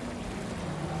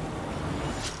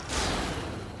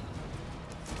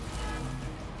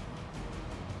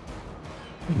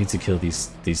 We need to kill these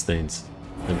things.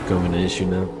 They're becoming an issue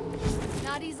now.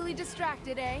 Not easily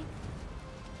distracted, eh?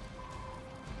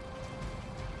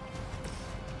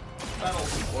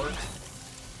 That'll work.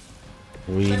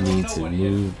 We need to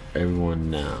move everyone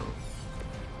now.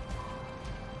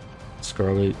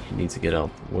 Scarlet, you need to get out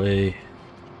the way.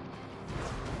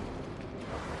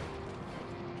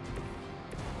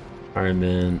 Iron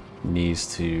Man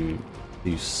needs to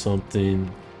do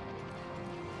something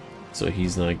so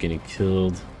he's not getting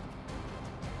killed.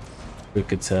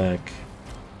 Quick attack.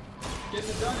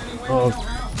 Oh,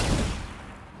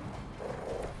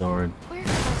 darn. Where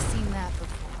have I seen that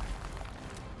before?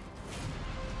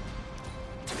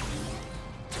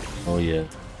 Oh yeah.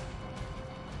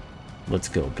 Let's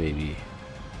go, baby.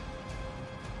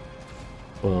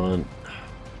 Hold on.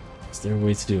 Is there a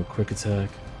way to do a quick attack?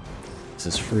 This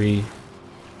is free.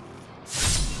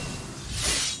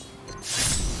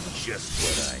 Just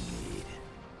what I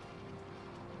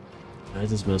need. I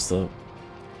just messed up.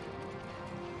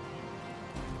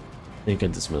 I think I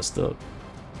just messed up.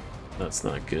 That's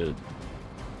not good.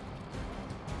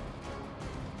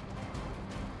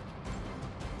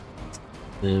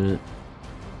 Damn it.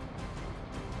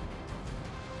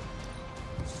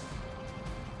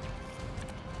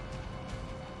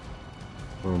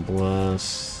 On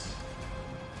blast.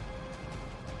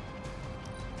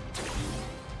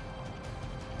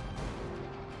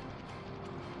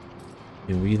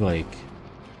 Can we like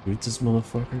shoot this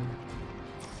motherfucker?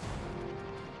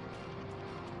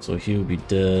 So he would be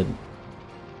dead.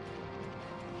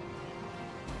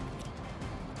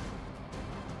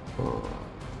 Oh,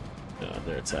 God,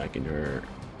 they're attacking her.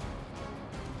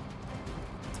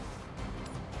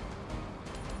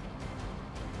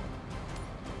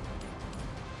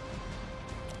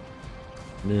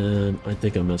 Man, I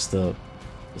think I messed up.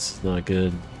 This is not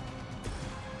good.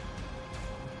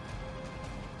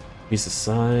 Piece of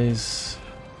size.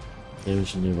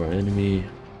 Damage a nearby enemy.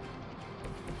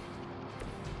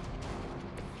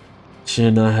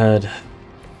 Shouldn't I had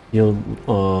healed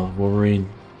Wolverine.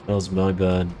 That was my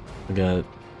bad. I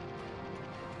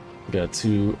got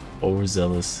too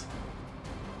overzealous.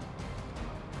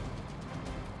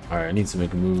 Alright, I need to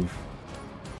make a move.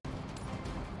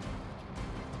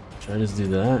 Should I just do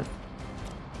that?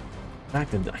 The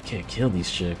fact that I can't kill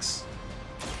these chicks.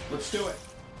 Let's do it.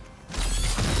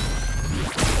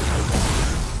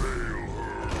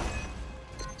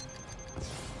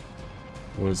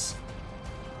 Was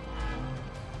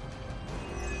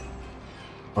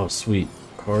oh sweet,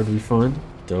 card refund,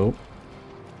 dope.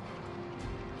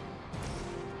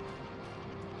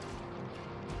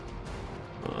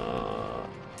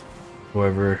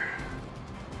 However,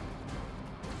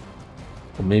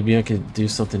 well, maybe I could do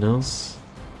something else.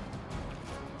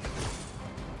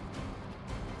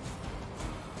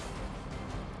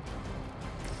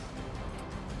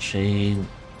 Chain.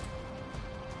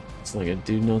 It's not gonna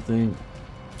do nothing.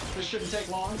 This shouldn't take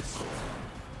long.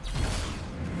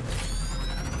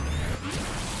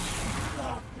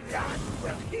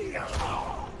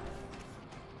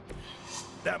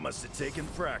 That must have taken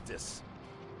practice.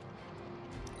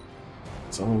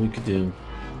 That's all we could do.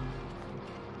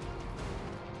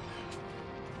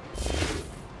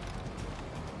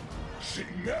 She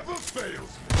never fails me.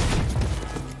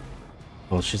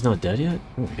 Oh, she's not dead yet?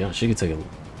 Oh my god, she could take a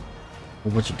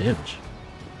whole bunch of damage.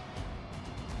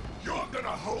 You're gonna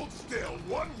hold still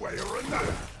one way or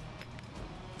another.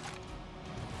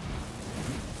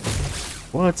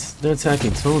 What? They're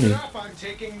attacking Tony. I'm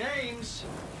taking names.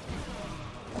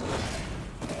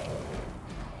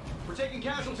 We're taking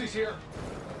casualties here.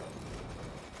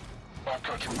 I've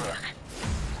got your back.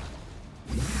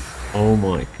 Oh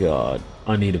my god.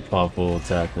 I need a powerful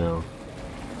attack now.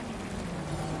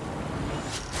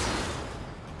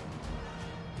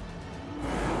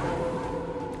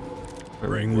 I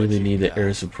really need the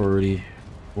air superiority.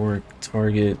 Work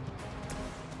target.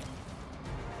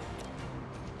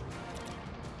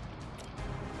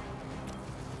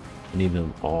 I need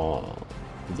them all.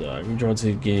 Redraw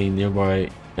to gain nearby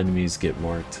enemies get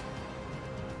marked.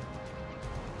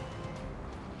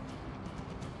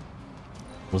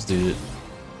 Let's do it.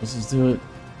 Let's just do it.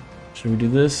 Should we do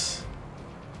this?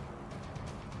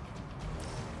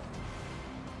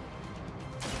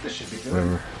 This should be good.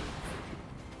 Whatever.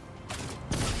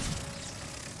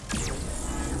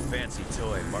 Fancy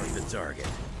toy marked the target.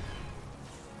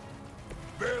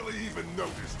 Barely even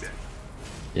noticed it.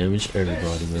 Damage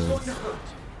everybody, man.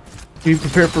 Be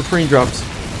prepared for frame drops.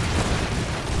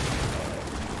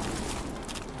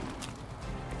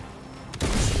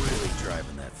 Who's really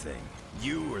driving that thing?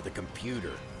 You or the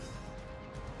computer?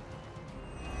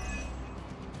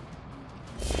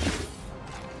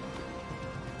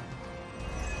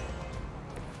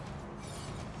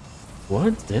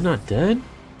 What? They're not dead?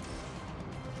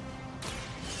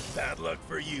 Bad luck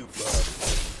for you, bud.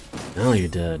 Now you're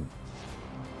dead.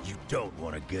 You don't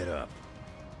want to get up.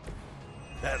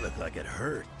 That looked like it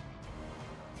hurt.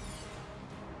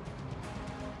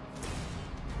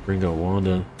 Bring out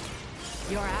Wanda.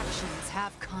 Your actions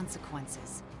have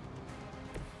consequences.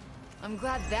 I'm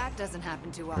glad that doesn't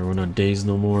happen too often. We're not dazed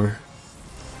no more.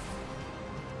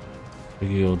 We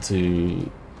can go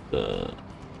to the.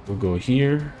 We'll go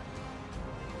here.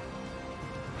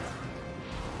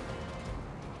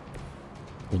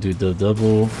 We'll do the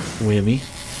double whammy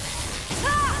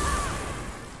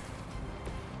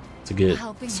to get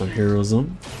some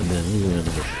heroism, and then we're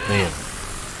gonna go bam.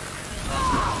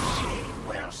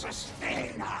 Will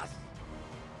sustain us.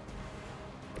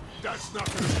 That's not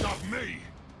gonna stop me.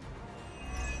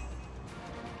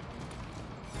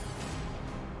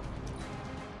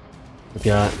 We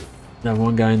got that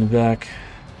one guy in the back.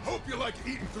 Hope you like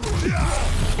eating through.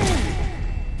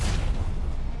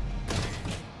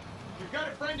 You've got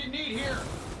a friend in need here.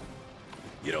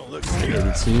 You don't look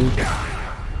scared.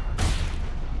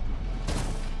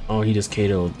 Oh, he just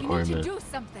KO'd Iron Man. Do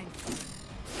something.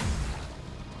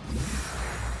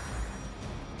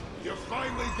 You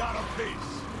finally got a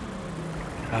piece.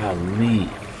 Golly.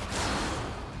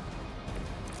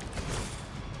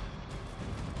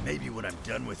 Maybe when I'm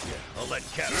done with you, I'll let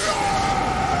Captain.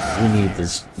 We need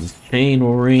this chain,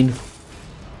 Wolverine.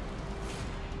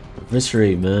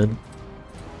 Eviscerate, man.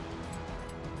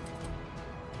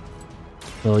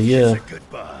 Oh yeah.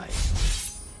 Goodbye.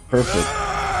 Perfect.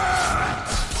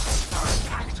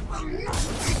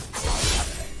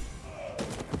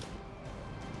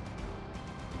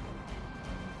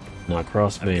 Nah,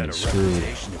 Crossbane is screwed.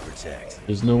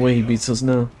 There's no way he beats us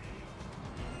now.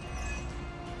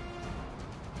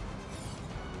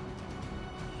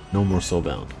 No more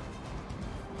Soulbound.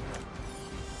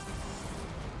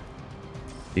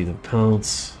 See the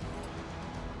pounce.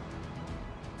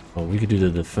 Oh, we could do the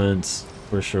defense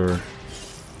for sure.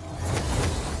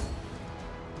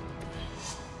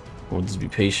 We'll just be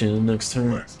patient next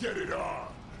turn. Let's get it on.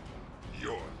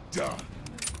 You're done.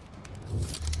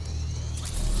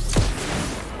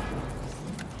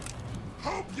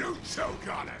 Hope you choke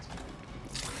on it.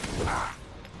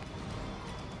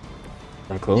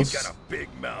 Not close? You got a big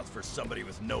mouth for somebody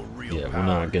with no real Yeah, power. we're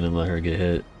not gonna let her get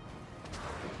hit.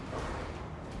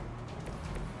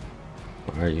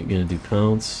 Alright, you're gonna do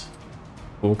pounce.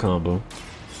 Full combo.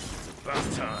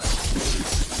 About time.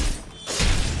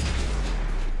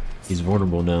 He's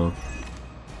vulnerable now.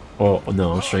 Oh,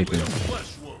 no, I'm strengthening.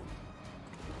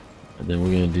 And then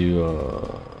we're gonna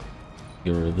do,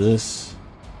 get rid of this.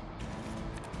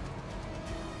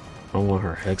 I want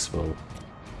her Hex Bolt.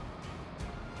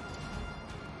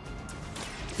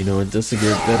 You know, just to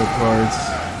get better cards.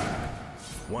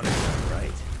 Want it done right,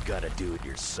 you gotta do it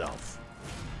yourself.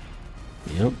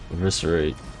 Yep,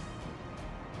 eviscerate.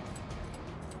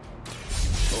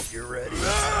 Hope you're ready.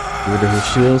 Get rid of his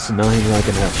shields, so now he's not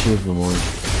gonna have shields no more.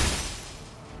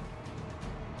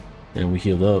 And we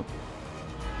healed up.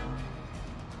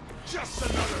 Just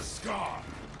another scar.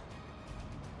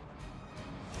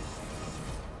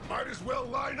 Might as well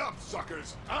line up,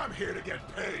 suckers. I'm here to get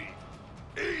paid.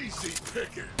 Easy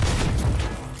picking.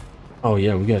 Oh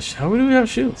yeah, we got. How do we have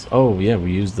shields? Oh yeah, we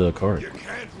used the card. You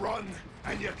can't run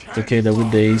and you can't. It's okay that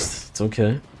we're dazed. It's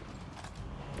okay.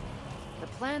 The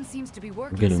plan seems to be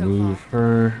working We're gonna move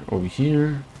her over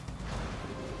here.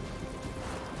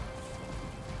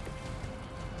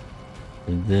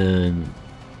 And then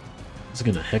I'm just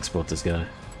gonna hex bolt this guy.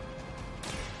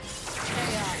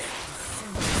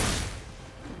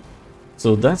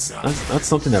 So that's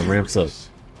something that ramps up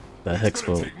that hex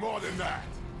bolt.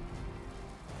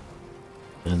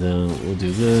 And then we'll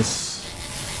do this.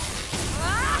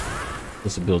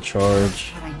 This will build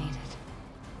charge.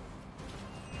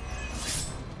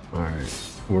 Alright,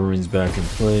 Wolverine's back in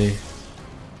play.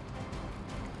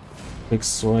 Quick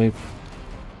swipe.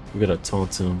 We gotta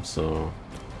taunt him, so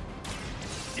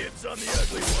Dibs on the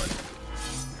ugly one.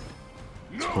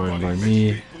 it's fine by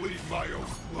me.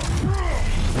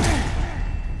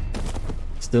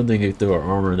 Still didn't get through our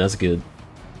armor, that's good.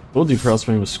 We'll do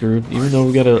Crossbane was screwed, even though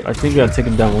we gotta, I think we gotta take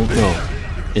him down once. No,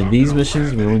 in these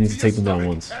missions, we only need to take them down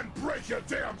once.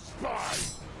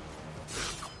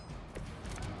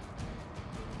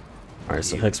 Alright,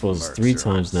 so Hexball is 3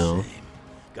 times now.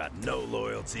 Got no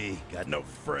loyalty, got no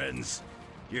friends.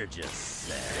 You're just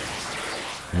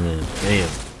sad. And then, bam.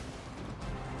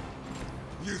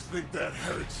 You think that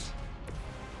hurts?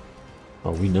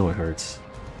 Oh, we know it hurts.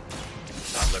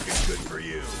 Not looking good for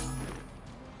you.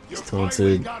 It's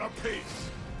taunted.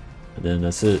 And then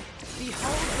that's it.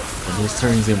 And this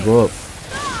turn is gonna blow up.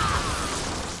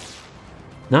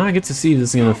 Now I get to see if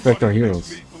this is gonna affect our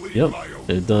heroes. Yep,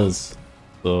 it does.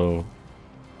 So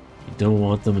you don't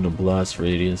want them in a blast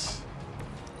radius.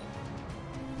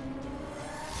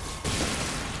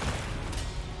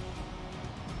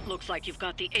 Looks like you've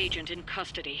got the agent in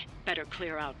custody. Better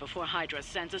clear out before Hydra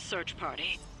sends a search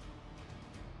party.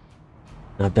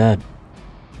 Not bad.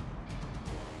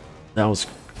 That was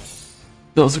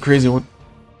a crazy one.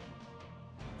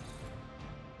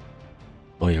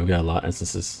 Oh yeah, we got a lot of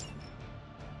instances.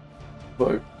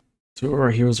 But 2 of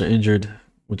our heroes are injured,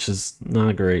 which is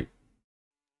not great.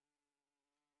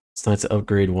 It's time to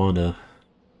upgrade Wanda.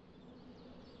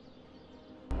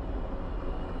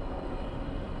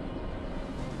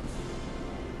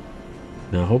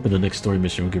 Now, I hope in the next story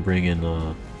mission we could bring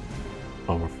in,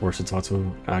 we're forced to talk to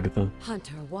Agatha.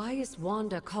 Hunter, why is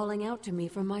Wanda calling out to me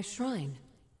from my shrine?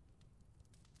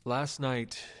 Last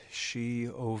night, she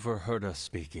overheard us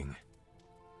speaking.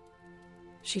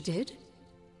 She did?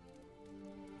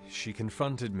 She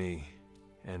confronted me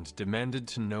and demanded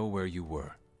to know where you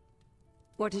were.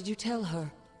 What did you tell her?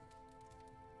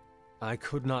 I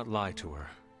could not lie to her.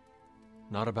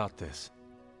 Not about this.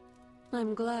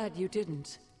 I'm glad you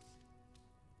didn't.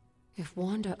 If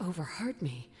Wanda overheard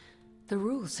me, the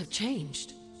rules have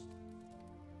changed.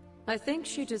 I think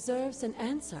she deserves an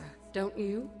answer, don't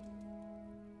you?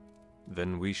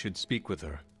 Then we should speak with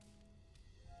her.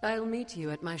 I'll meet you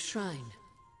at my shrine.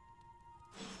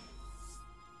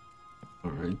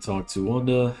 Alright, talk to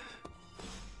Wanda.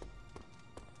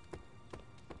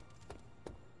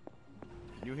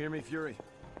 Can you hear me, Fury?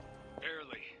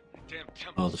 Barely. Damn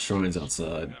Oh, the shrine's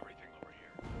outside.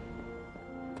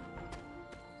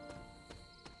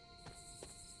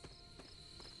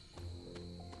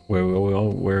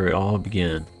 Where it all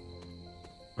began.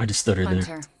 I just stuttered there.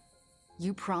 Hunter,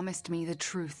 you promised me the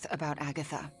truth about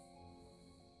Agatha.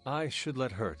 I should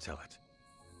let her tell it.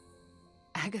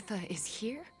 Agatha is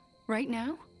here? Right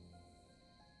now?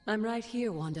 I'm right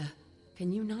here, Wanda.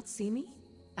 Can you not see me?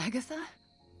 Agatha?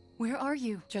 Where are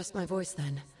you? Just my voice,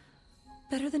 then.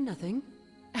 Better than nothing.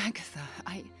 Agatha,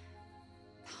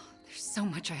 there's so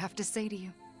much I have to say to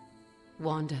you.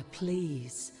 Wanda,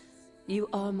 please. You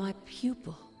are my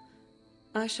pupil.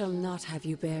 I shall not have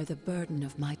you bear the burden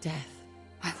of my death.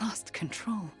 I lost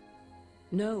control.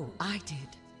 No, I did.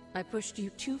 I pushed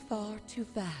you too far, too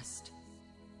fast.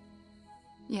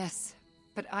 Yes,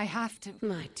 but I have to...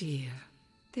 My dear,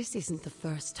 this isn't the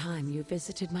first time you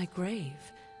visited my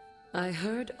grave. I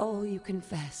heard all you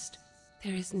confessed.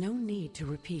 There is no need to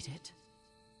repeat it.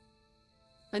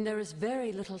 And there is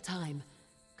very little time.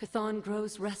 Chthon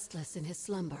grows restless in his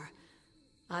slumber.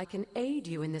 I can aid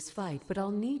you in this fight, but I'll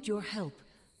need your help.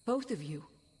 Both of you.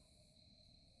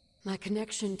 My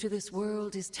connection to this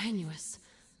world is tenuous.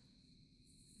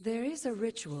 There is a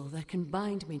ritual that can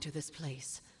bind me to this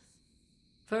place.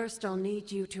 First, I'll need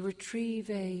you to retrieve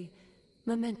a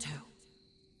memento.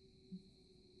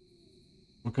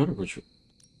 What kind of ritual?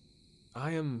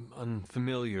 I am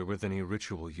unfamiliar with any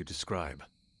ritual you describe.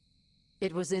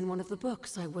 It was in one of the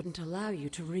books I wouldn't allow you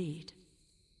to read.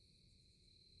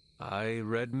 I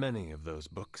read many of those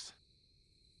books.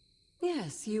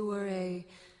 Yes, you were a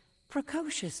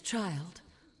precocious child.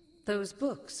 Those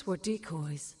books were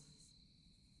decoys.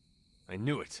 I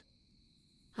knew it.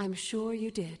 I'm sure you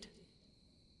did.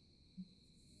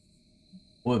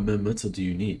 What memento do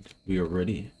you need? We are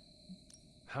ready.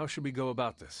 How should we go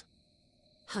about this?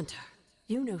 Hunter,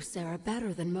 you know Sarah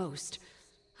better than most.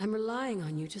 I'm relying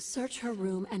on you to search her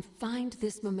room and find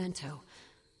this memento.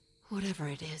 Whatever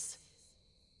it is.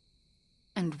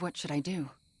 And what should I do?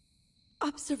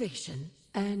 Observation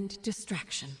and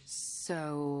distraction.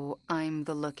 So, I'm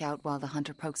the lookout while the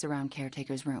hunter pokes around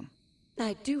Caretaker's room.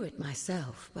 I do it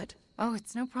myself, but... Oh,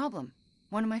 it's no problem.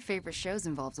 One of my favorite shows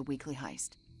involves a weekly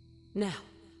heist. Now,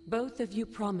 both of you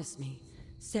promise me,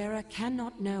 Sarah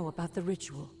cannot know about the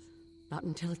ritual. Not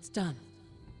until it's done.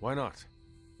 Why not?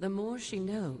 The more she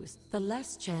knows, the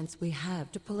less chance we have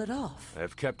to pull it off. I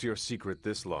have kept your secret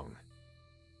this long.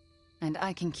 And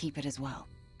I can keep it as well.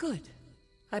 Good.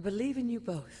 I believe in you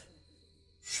both.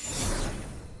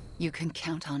 You can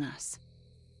count on us.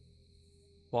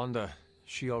 Wanda,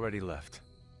 she already left.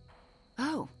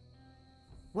 Oh.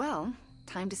 Well,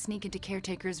 time to sneak into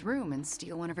Caretaker's room and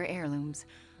steal one of her heirlooms.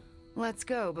 Let's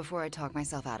go before I talk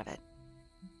myself out of it.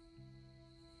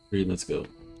 Great, let's go.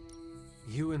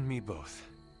 You and me both.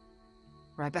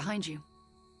 Right behind you.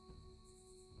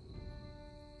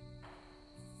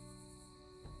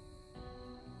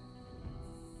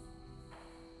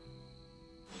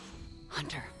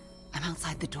 Hunter, I'm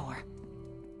outside the door.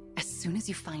 As soon as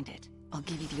you find it, I'll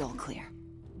give you the all clear.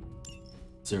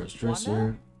 Sarah's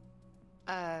dresser.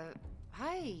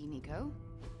 Hi, Nico.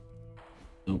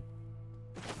 Nope.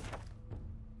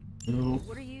 No.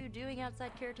 What are you doing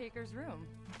outside Caretaker's room?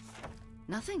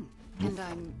 Nothing. And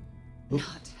I'm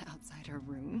not outside her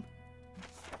room.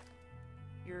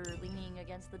 You're leaning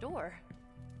against the door.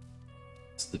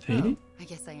 It's the painting? I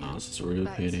guess I am. Oh, this is a real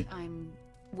but painting. I'm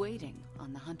waiting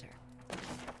on the hunter.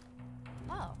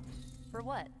 Oh, for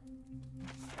what?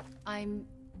 I'm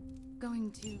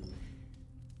going to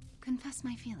confess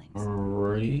my feelings.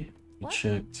 Alrighty, we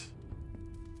checked.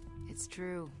 It's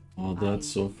true. All that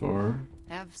so far.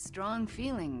 Have strong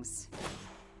feelings.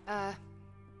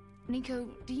 Nico,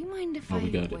 do you mind if Oh, we I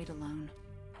got wait it. alone?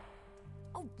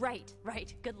 Oh, right.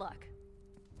 Good luck.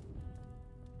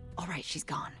 All right, she's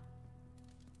gone.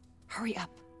 Hurry up.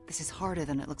 This is harder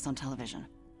than it looks on television.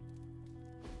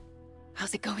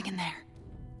 How's it going in there?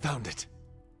 Found it.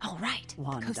 All right.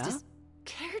 Wanda? The coast is...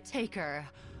 Caretaker.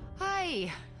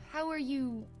 Hi. How are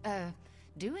you,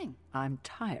 doing? I'm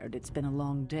tired. It's been a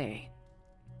long day.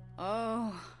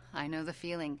 Oh, I know the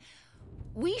feeling.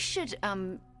 We should,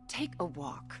 take a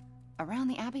walk around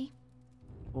the Abbey.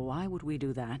 Why would we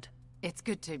do that? It's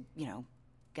good to,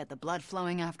 get the blood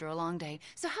flowing after a long day.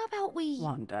 So how about we...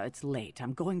 Wanda, it's late.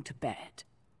 I'm going to bed.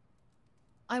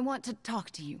 I want to talk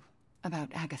to you about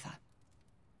Agatha.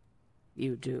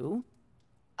 You do?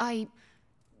 Can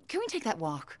we take that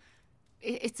walk?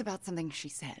 It's about something she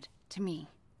said to me.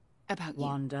 About you.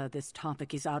 Wanda, this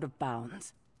topic is out of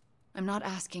bounds. I'm not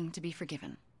asking to be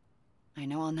forgiven. I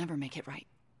know I'll never make it right.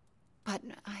 But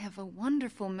I have a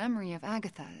wonderful memory of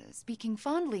Agatha speaking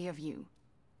fondly of you.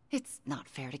 It's not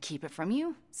fair to keep it from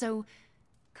you, so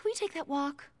could we take that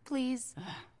walk, please?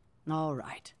 All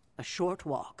right. A short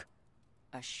walk.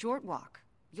 A short walk.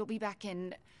 You'll be back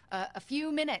in a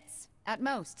few minutes, at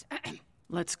most.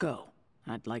 Let's go.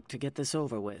 I'd like to get this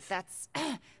over with. That's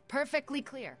perfectly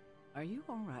clear. Are you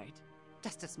all right?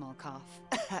 Just a small cough.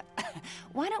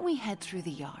 Why don't we head through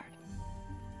the yard?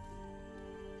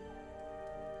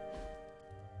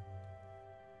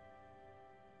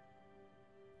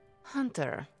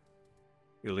 Hunter,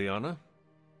 Ileana?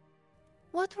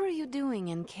 what were you doing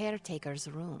in Caretaker's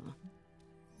room?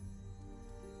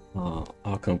 Oh,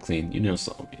 I'll come clean. You never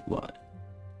saw me. What?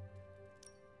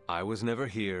 I was never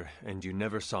here, and you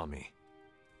never saw me.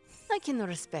 I can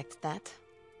respect that.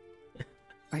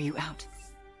 Are you out?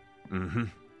 Mm-hmm.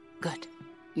 Good.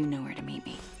 You know where to meet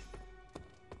me.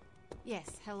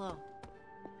 Yes, hello.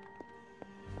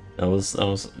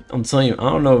 I'm telling you, I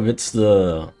don't know if it's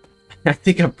the... I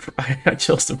think I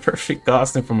chose the perfect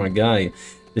costume for my guy.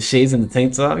 The shades and the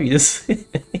tank top, he just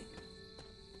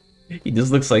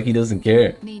looks like he doesn't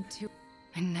care. Need to.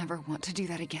 I never want to do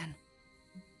that again.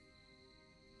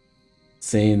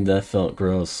 Saying that felt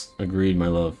gross. Agreed, my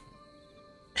love.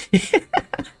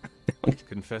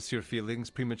 Confess your feelings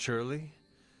prematurely?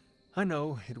 I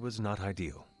know it was not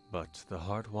ideal, but the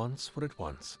heart wants what it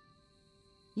wants.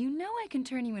 You know I can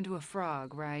turn you into a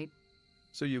frog, right?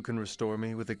 So you can restore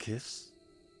me with a kiss?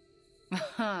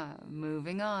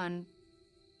 Moving on.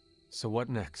 So what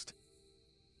next?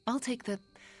 I'll take the...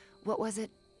 what was it?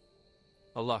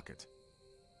 A locket.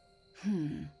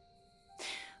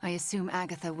 I assume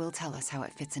Agatha will tell us how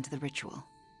it fits into the ritual.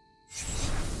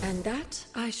 And that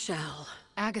I shall.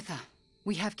 Agatha,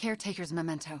 we have Caretaker's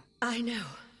memento. I know.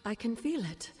 I can feel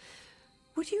it.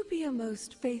 Would you be a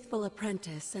most faithful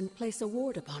apprentice and place a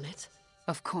ward upon it?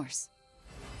 Of course.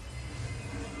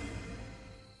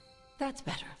 That's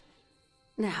better.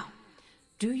 Now,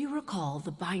 do you recall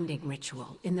the binding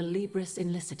ritual in the Libris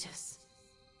Inlicitus?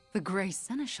 The Grey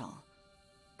Seneschal?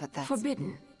 But that's...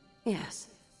 Forbidden, yes.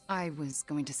 I was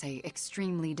going to say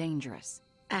extremely dangerous.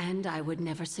 And I would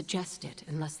never suggest it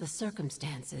unless the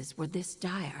circumstances were this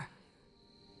dire.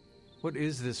 What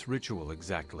is this ritual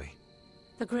exactly?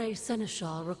 The Grey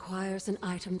Seneschal requires an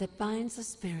item that binds a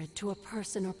spirit to a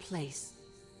person or place.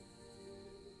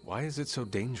 Why is it so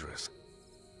dangerous?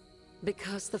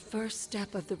 Because the first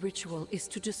step of the ritual is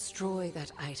to destroy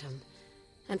that item.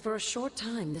 And for a short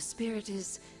time, the spirit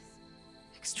is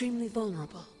extremely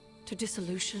vulnerable to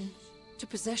dissolution, to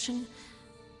possession,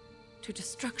 to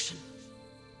destruction.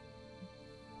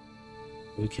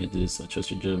 We can't do this. I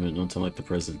trust your judgment. Don't tell like the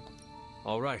present.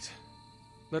 All right.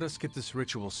 Let us get this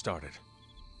ritual started.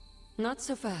 Not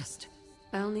so fast.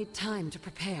 I'll need time to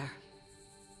prepare.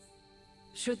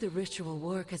 Should the ritual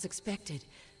work as expected,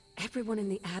 everyone in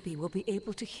the Abbey will be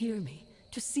able to hear me,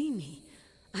 to see me.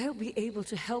 I'll be able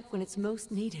to help when it's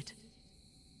most needed.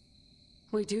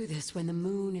 We do this when the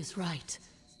moon is right.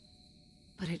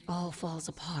 But it all falls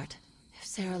apart if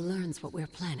Sarah learns what we're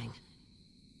planning.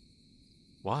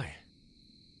 Why?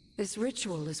 This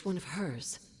ritual is one of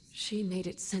hers. She made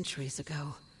it centuries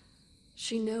ago.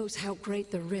 She knows how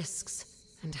great the risks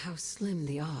and how slim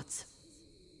the odds.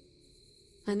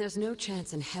 And there's no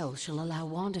chance in hell she'll allow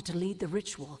Wanda to lead the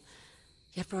ritual.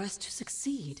 Yet for us to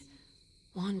succeed,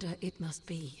 Wanda it must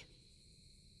be.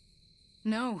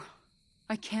 No,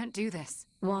 I can't do this.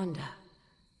 Wanda,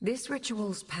 this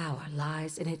ritual's power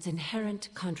lies in its inherent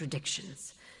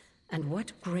contradictions. And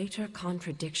what greater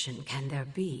contradiction can there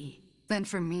be than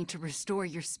for me to restore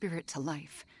your spirit to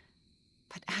life?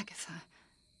 But Agatha,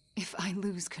 if I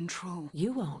lose control...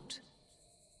 You won't.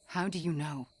 How do you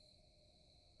know?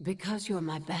 Because you're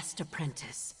my best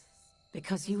apprentice.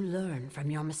 Because you learn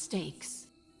from your mistakes.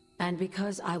 And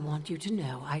because I want you to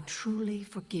know I truly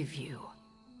forgive you.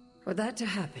 For that to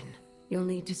happen, you'll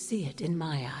need to see it in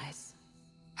my eyes.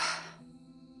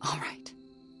 All right.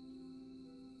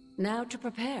 Now to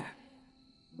prepare.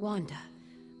 Wanda,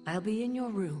 I'll be in your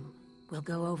room. We'll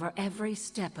go over every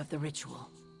step of the ritual.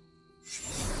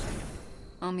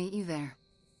 I'll meet you there.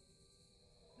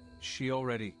 She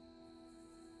already...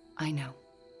 I know.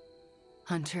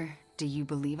 Hunter, do you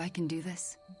believe I can do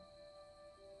this?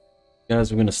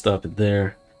 Guys, we're going to stop it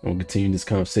there. And we'll continue this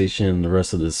conversation and the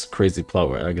rest of this crazy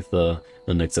plot with Agatha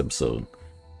in the next episode.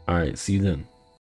 Alright, see you then.